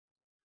Brady.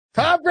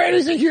 Tom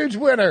Brady's a huge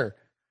winner.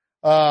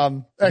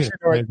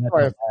 Actually,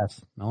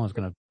 no one's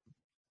gonna.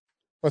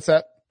 What's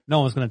that? No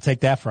one's gonna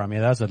take that from you.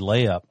 That was a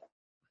layup.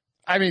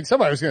 I mean,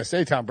 somebody was gonna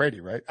say Tom Brady,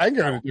 right? I can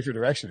go in a different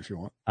direction if you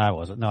want. I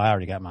wasn't. No, I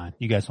already got mine.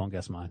 You guys won't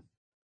guess mine.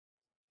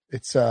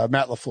 It's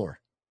Matt LaFleur.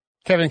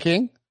 Kevin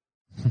King.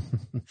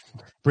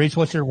 Breach,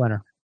 what's your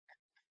winner?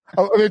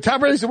 Oh, I mean,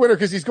 Tom Brady's the winner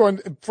because he's going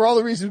for all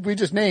the reasons we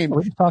just named.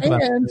 We just talked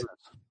about and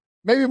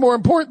maybe more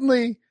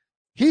importantly,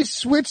 he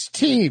switched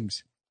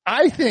teams.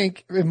 I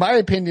think, in my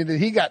opinion, that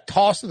he got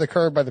tossed to the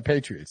curb by the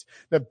Patriots.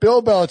 That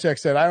Bill Belichick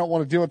said, I don't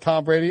want to deal with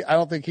Tom Brady. I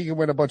don't think he can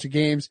win a bunch of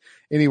games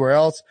anywhere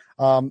else.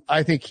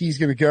 I think he's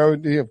going to go,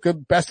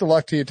 good, best of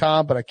luck to you,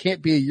 Tom, but I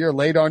can't be a year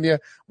late on you.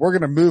 We're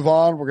going to move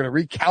on. We're going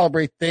to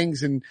recalibrate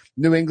things in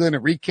New England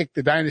and re-kick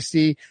the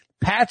dynasty.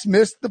 Pats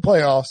missed the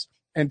playoffs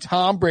and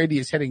Tom Brady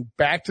is heading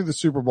back to the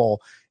Super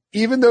Bowl.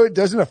 Even though it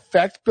doesn't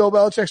affect Bill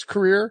Belichick's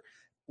career,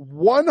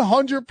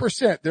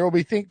 100% there will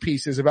be think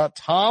pieces about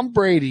Tom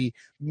Brady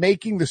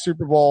making the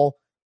Super Bowl.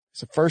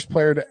 He's the first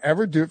player to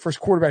ever do it, first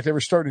quarterback to ever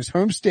start in his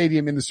home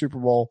stadium in the Super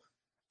Bowl.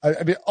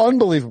 I mean,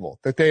 unbelievable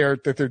that they're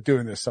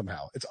doing this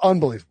somehow. It's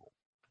unbelievable.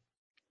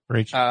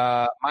 Reach.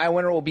 My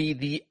winner will be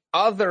the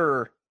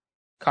other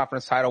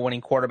conference title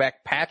winning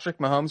quarterback, Patrick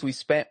Mahomes. We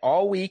spent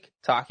all week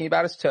talking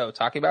about his toe,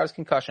 talking about his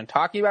concussion,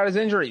 talking about his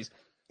injuries.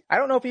 I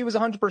don't know if he was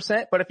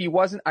 100%, but if he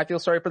wasn't, I feel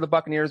sorry for the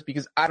Buccaneers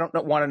because I don't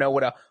want to know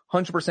what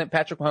 100%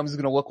 Patrick Mahomes is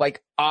going to look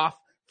like off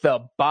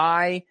the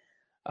bye.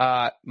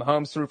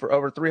 Mahomes threw for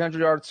over 300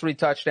 yards, 3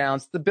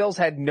 touchdowns. The Bills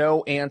had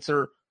no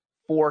answer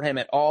for him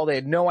at all. They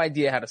had no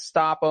idea how to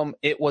stop him.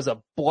 It was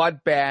a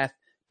bloodbath.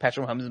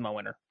 Patrick Mahomes is my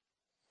winner.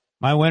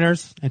 My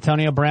winners,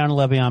 Antonio Brown and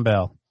Le'Veon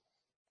Bell.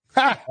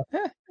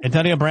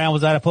 Antonio Brown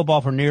was out of football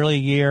for nearly a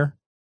year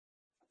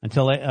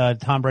until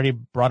Tom Brady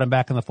brought him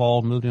back in the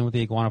fold, moved in with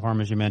the Iguana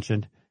Farm, as you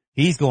mentioned.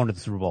 He's going to the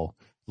Super Bowl.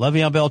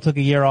 Le'Veon Bell took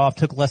a year off,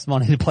 took less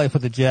money to play for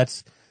the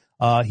Jets.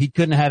 He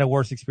couldn't have had a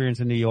worse experience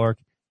in New York,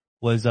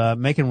 was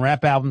making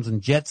rap albums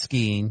and jet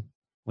skiing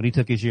when he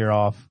took his year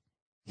off.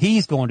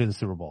 He's going to the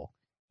Super Bowl.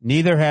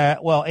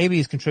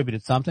 AB's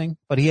contributed something,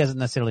 but he hasn't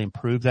necessarily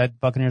improved that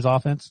Buccaneers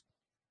offense.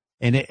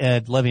 And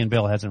Le'Veon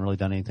Bell hasn't really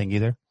done anything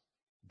either.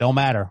 Don't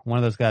matter. One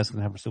of those guys is going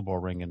to have a Super Bowl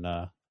ring in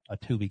a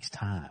 2 weeks'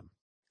 time.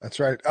 That's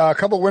right. A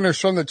couple of winners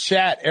from the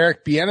chat.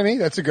 Eric Bieniemy,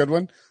 that's a good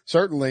one.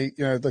 Certainly,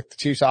 the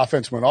Chiefs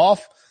offense went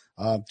off.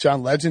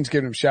 John Legend's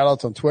giving him shout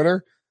outs on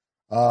Twitter.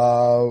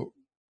 Russell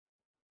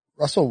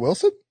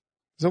Wilson?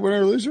 Is that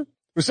winner or loser?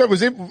 I don't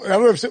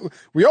know if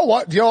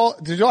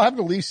did y'all happen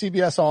to leave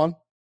CBS on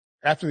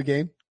after the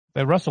game?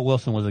 But Russell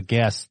Wilson was a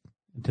guest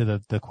to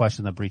the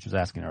question that Breach was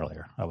asking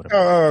earlier. I would have.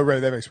 Oh,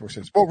 right. That makes more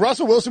sense. Well,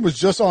 Russell Wilson was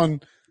just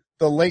on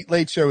the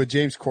Late Show with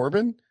James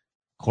Corden.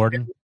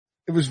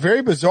 It was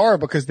very bizarre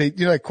because they,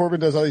 Corbin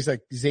does all these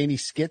zany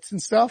skits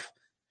and stuff.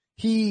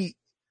 He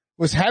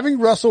was having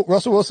Russell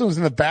Wilson was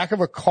in the back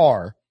of a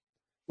car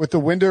with the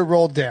window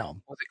rolled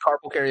down. Was it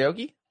carpool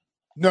karaoke?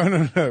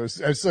 No.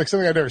 It's like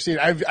something I've never seen.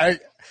 I don't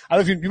know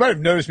if you might have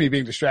noticed me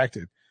being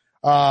distracted.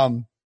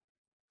 And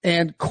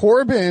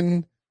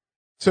Corbin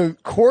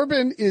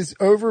is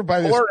over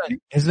by this.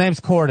 His name's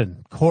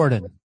Corden.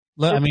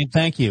 I mean,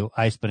 thank you,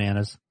 Ice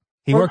Bananas.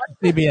 He works at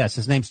CBS.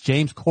 His name's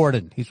James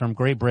Corden. He's from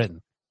Great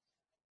Britain.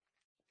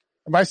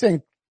 Am I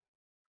saying,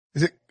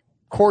 is it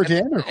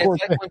Corden or Corden?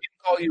 It's like when people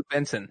call you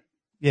Benson.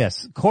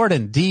 Yes.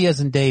 Corden. D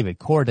as in David.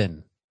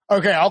 Corden.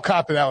 Okay. I'll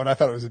copy that one. I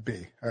thought it was a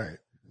B. All right.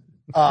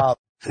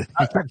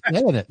 I kept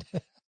saying it.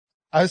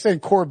 I was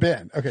saying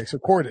Corbin. Okay. So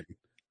Corden.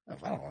 I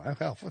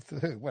don't know.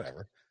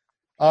 Whatever.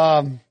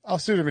 I'll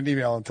shoot him an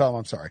email and tell him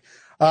I'm sorry.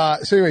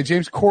 So anyway,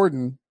 James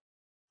Corden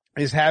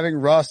is having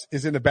Russ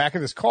is in the back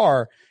of this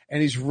car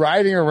and he's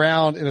riding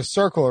around in a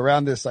circle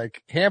around this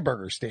like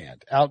hamburger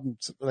stand out in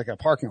like a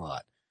parking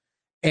lot.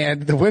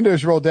 And the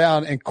windows roll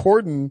down and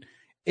Corden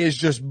is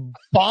just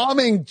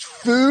bombing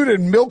food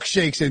and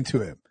milkshakes into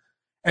him.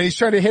 And he's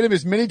trying to hit him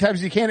as many times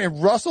as he can.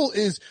 And Russell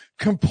is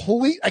I can't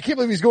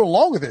believe he's going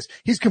along with this.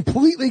 He's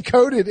completely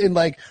coated in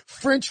like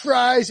French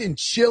fries and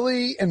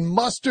chili and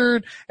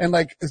mustard and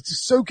like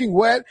soaking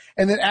wet.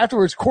 And then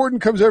afterwards,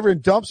 Corden comes over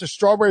and dumps a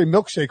strawberry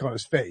milkshake on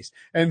his face.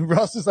 And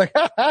Russ is like,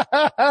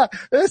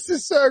 this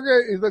is so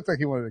great. He looked like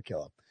he wanted to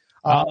kill him.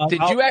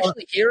 Did you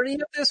actually hear any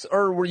of this,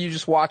 or were you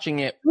just watching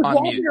it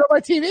on mute? On my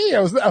TV. I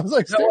was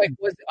like, no, like,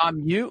 was it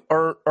on mute,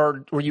 or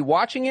were you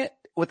watching it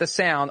with the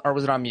sound, or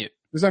was it on mute?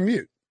 It was on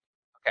mute.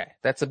 Okay,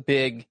 that's a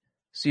big,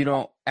 so you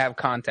don't have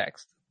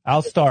context.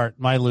 I'll start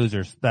my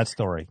losers, that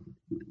story.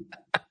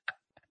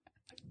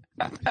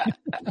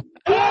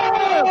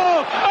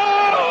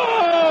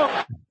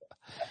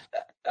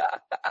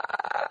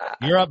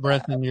 You're up,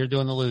 Brenton. You're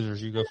doing the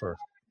losers. You go first.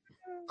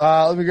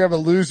 Let me grab a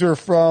loser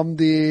from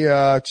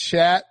the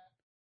chat.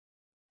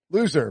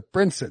 Loser,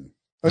 Brinson.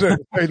 Oh, no,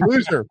 wait,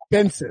 loser,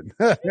 Benson.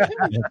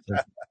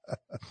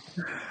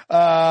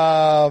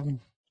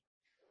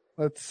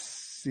 Let's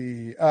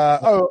see.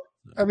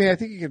 I mean, I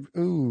think you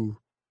could,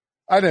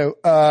 I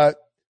know,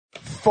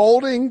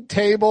 folding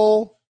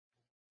table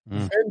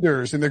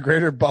vendors in the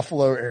greater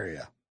Buffalo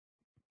area.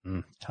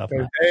 Tough.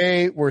 So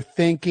they were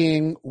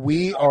thinking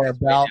we are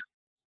about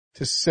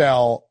to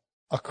sell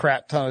a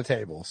crap ton of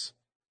tables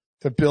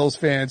to Bills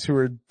fans who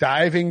are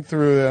diving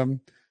through them,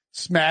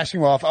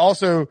 smashing them off.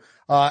 Also,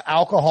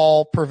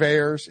 alcohol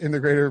purveyors in the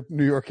greater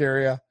New York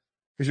area.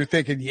 Cause you're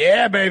thinking,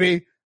 yeah,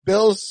 baby,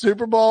 Bills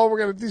Super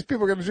Bowl. These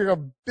people are going to drink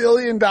 $1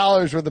 billion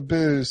worth of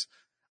booze.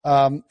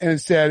 And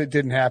instead it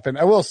didn't happen.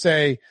 I will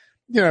say,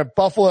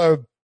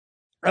 Buffalo,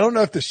 I don't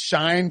know if the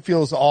shine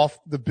feels off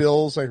the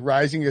Bills, like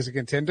rising as a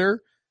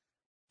contender,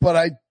 but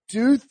I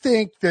do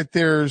think that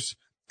there's,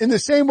 in the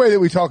same way that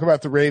we talk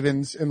about the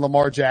Ravens and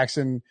Lamar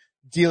Jackson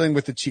dealing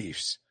with the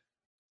Chiefs,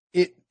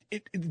 it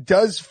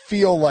does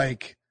feel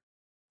like,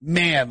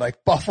 man,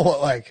 like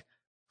Buffalo, like,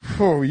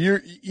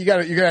 you're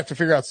gonna have to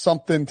figure out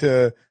something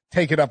to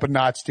take it up a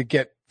notch to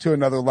get to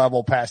another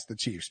level past the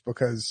Chiefs,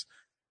 because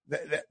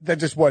that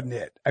just wasn't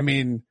it. I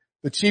mean,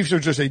 the Chiefs are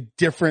just a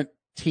different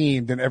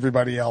team than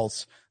everybody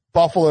else.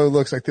 Buffalo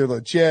looks like they're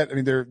legit. I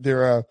mean,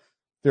 they're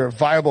a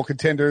viable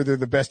contender. They're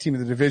the best team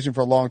in the division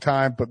for a long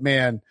time, but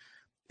man,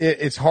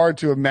 it's hard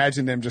to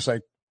imagine them just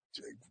like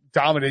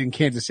dominating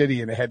Kansas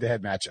City in a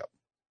head-to-head matchup.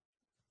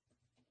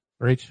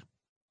 Reach.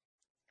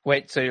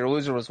 Wait, so your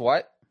loser was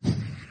what?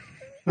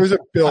 Who's a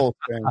Bills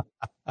fan?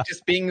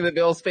 Just being the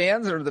Bills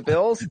fans or the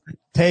Bills?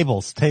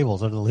 Tables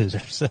are the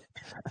losers.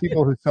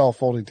 People who sell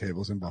folding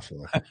tables in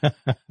Buffalo.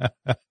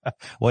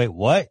 Wait,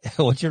 what?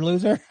 What's your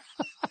loser?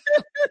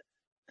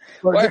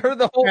 Well, I heard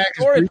the whole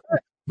story.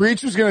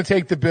 Breach was going to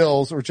take the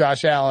Bills or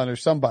Josh Allen or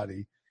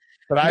somebody.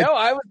 But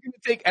I was going to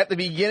take, at the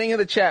beginning of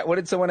the chat, what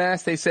did someone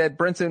ask? They said,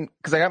 Brinson,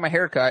 because I got my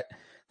hair cut.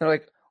 They're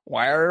like,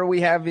 why are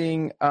we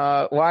having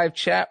live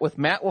chat with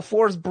Matt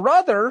LaFleur's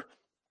brother?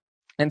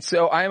 And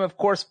so I am, of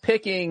course,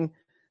 picking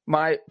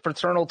my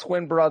fraternal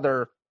twin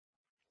brother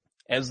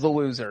as the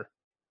loser.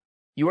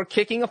 You are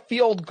kicking a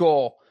field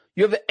goal.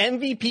 You have the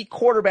MVP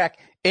quarterback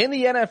in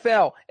the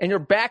NFL in your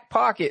back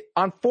pocket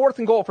on 4th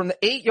and goal from the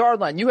 8-yard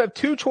line. You have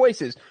two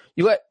choices.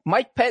 You let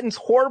Mike Pettine's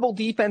horrible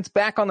defense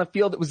back on the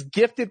field that was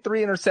gifted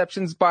 3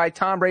 interceptions by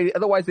Tom Brady.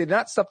 Otherwise, they did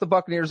not stuff the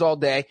Buccaneers all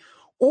day.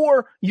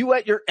 Or you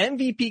let your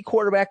MVP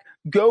quarterback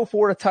go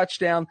for a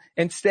touchdown.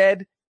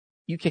 Instead,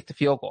 you kicked the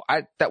field goal.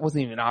 That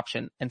wasn't even an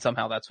option, and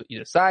somehow that's what you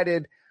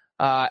decided.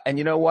 And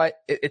you know what?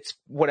 It's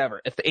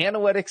whatever. If the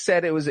analytics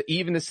said it was an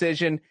even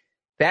decision,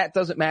 that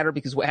doesn't matter,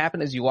 because what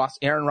happened is you lost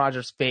Aaron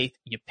Rodgers' faith.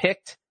 You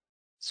picked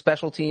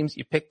special teams.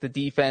 You picked the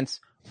defense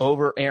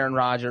over Aaron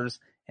Rodgers,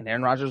 and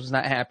Aaron Rodgers was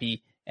not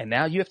happy. And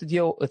now you have to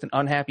deal with an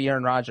unhappy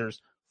Aaron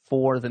Rodgers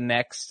for the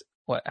next,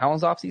 how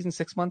long's off season?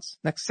 6 months?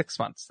 Next 6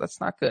 months.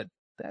 That's not good.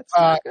 That's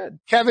not good.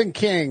 Kevin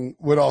King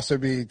would also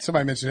be,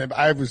 somebody mentioned him.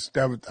 That was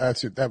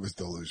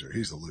the loser.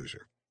 He's the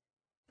loser.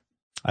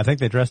 I think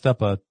they dressed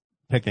up a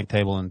picnic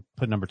table and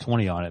put number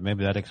 20 on it.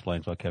 Maybe that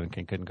explains why Kevin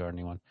King couldn't guard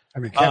anyone. I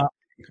mean, Kevin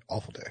King,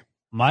 awful day.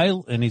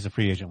 And he's a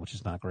free agent, which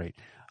is not great.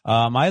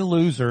 My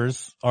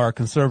losers are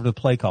conservative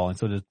play calling.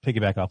 So to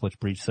piggyback off what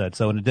Breach said.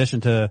 So in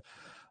addition to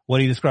what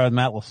he described,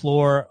 Matt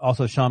LaFleur,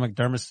 also Sean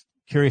McDermott's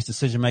curious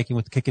decision-making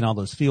with kicking all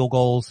those field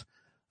goals.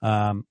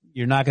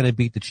 You're not going to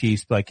beat the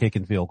Chiefs by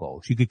kicking field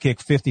goals. You could kick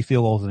 50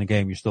 field goals in a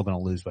game. You're still going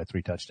to lose by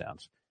 3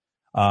 touchdowns.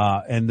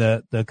 And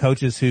the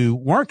coaches who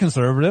weren't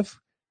conservative,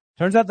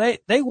 turns out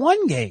they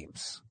won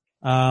games.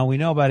 We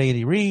know about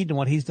Andy Reid and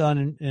what he's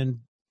done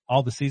in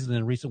all the season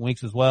in recent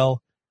weeks as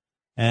well.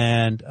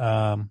 And,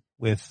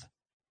 with,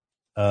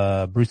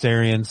 Bruce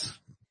Arians,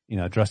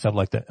 dressed up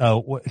like that.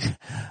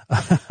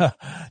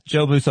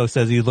 Joe Musso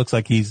says he looks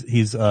like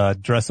he's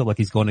dressed up like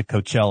he's going to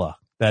Coachella.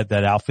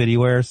 That outfit he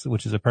wears,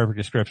 which is a perfect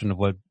description of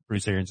what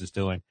Bruce Arians is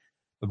doing.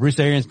 But Bruce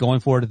Arians going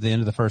forward at the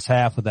end of the first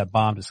half with that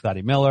bomb to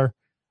Scotty Miller.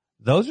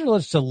 Those are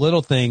just the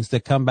little things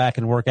that come back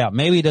and work out.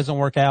 Maybe it doesn't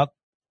work out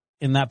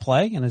in that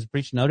play. And as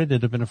Breach noted,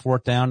 it'd have been a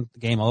 4th down,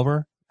 game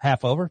over,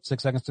 half over,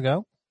 6 seconds to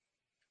go.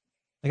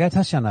 They got a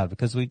touchdown out of it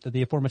because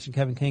the aforementioned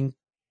Kevin King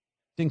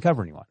didn't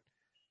cover anyone.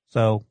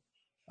 So,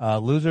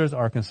 losers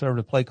are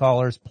conservative play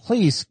callers.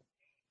 Please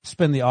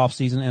spend the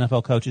offseason,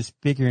 NFL coaches,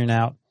 figuring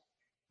out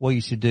what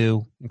you should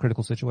do in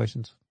critical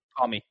situations.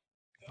 Call me.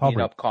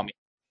 Call me.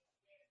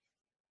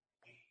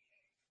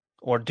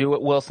 Or do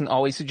what Wilson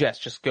always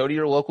suggests. Just go to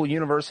your local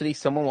university.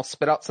 Someone will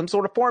spit out some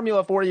sort of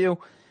formula for you,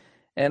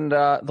 and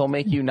they'll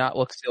make you not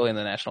look silly in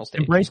the national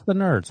stage. Embrace the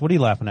nerds. What are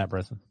you laughing at,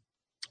 Brisson?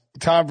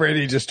 Tom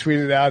Brady just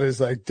tweeted out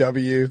his like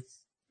W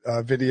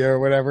video or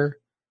whatever.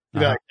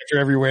 You know, like after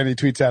every win, he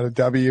tweets out a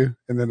W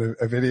and then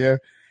a video,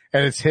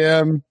 and it's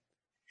him.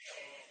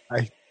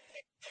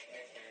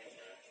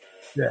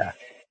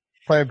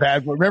 Playing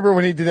bad boy. Remember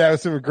when he did that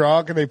with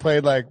Gronk and they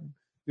played like,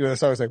 you know, the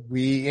song was like,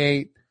 we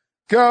ain't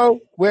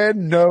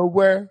going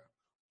nowhere.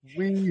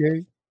 We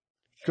ain't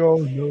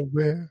going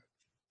nowhere.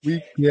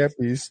 We can't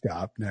be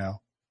stopped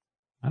now.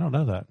 I don't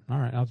know that. All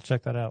right. I'll have to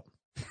check that out.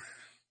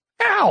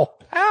 Ow!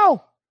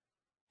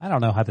 I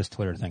don't know how this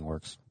Twitter thing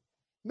works.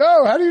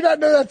 No, how do you not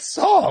know that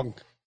song?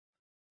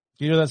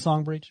 Do you know that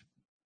song, Breach?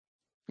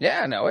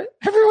 Yeah, I know it.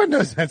 Everyone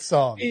knows that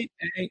song. We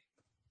ain't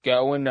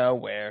going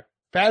nowhere.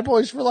 Bad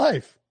Boys for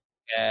Life.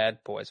 Bad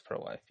Boys for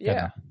Life.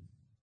 Yeah.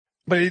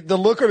 But the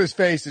look on his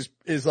face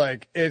is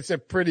like, it's a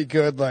pretty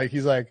good, like,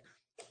 he's like,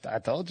 I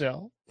told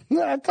y'all these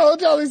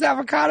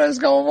avocados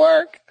gonna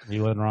work.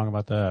 You wasn't wrong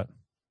about that.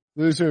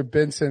 Loser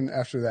Benson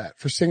after that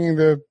for singing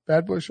the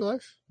Bad Boys for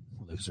Life.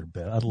 Loser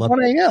Ben. I love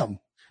 1 a.m.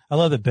 I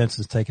love that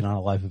Benson's taking on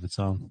a life of its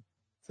own.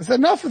 It's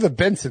enough of the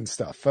Benson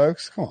stuff,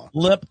 folks. Come on.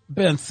 Lip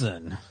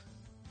Benson.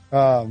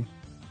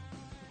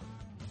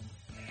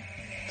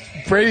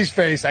 Brady's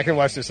face, I can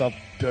watch this a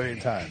billion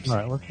times. All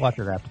right, let's watch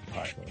it after the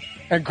podcast.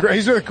 And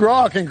he's with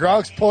Gronk, and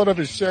Gronk's pulling up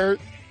his shirt.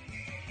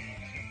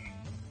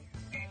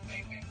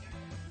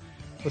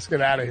 Let's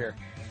get out of here.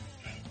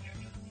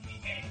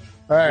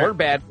 All right. We're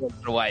Bad Boys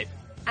for Life.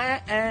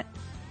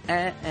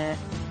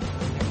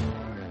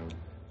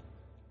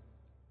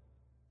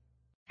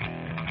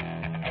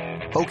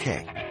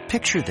 Okay,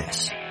 picture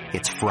this.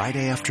 It's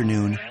Friday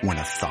afternoon when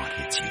a thought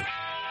hits you.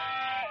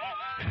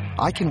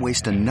 I can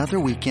waste another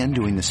weekend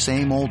doing the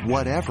same old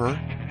whatever,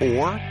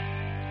 or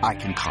I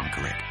can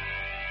conquer it.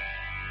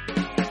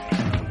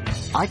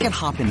 I can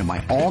hop into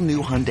my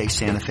all-new Hyundai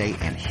Santa Fe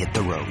and hit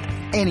the road.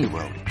 Any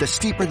road. The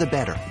steeper the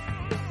better.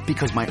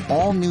 Because my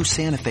all-new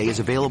Santa Fe is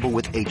available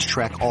with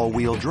H-Track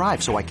all-wheel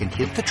drive, so I can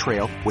hit the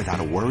trail without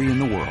a worry in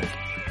the world.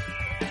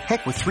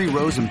 Heck, with 3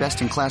 rows and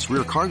best-in-class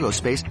rear cargo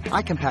space,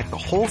 I can pack the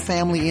whole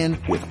family in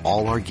with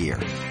all our gear.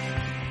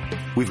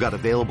 We've got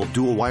available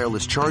dual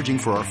wireless charging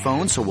for our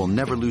phones, so we'll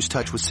never lose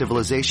touch with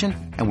civilization,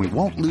 and we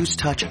won't lose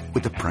touch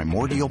with the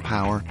primordial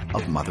power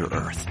of Mother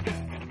Earth.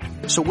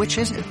 So which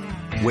is it?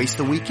 Waste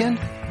the weekend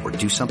or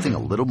do something a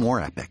little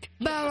more epic?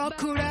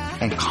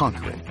 And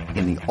conquer it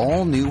in the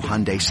all-new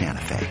Hyundai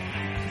Santa Fe.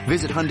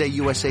 Visit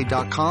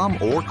HyundaiUSA.com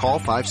or call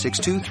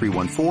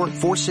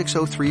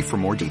 562-314-4603 for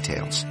more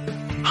details.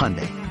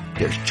 Hyundai,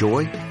 there's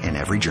joy in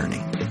every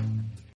journey.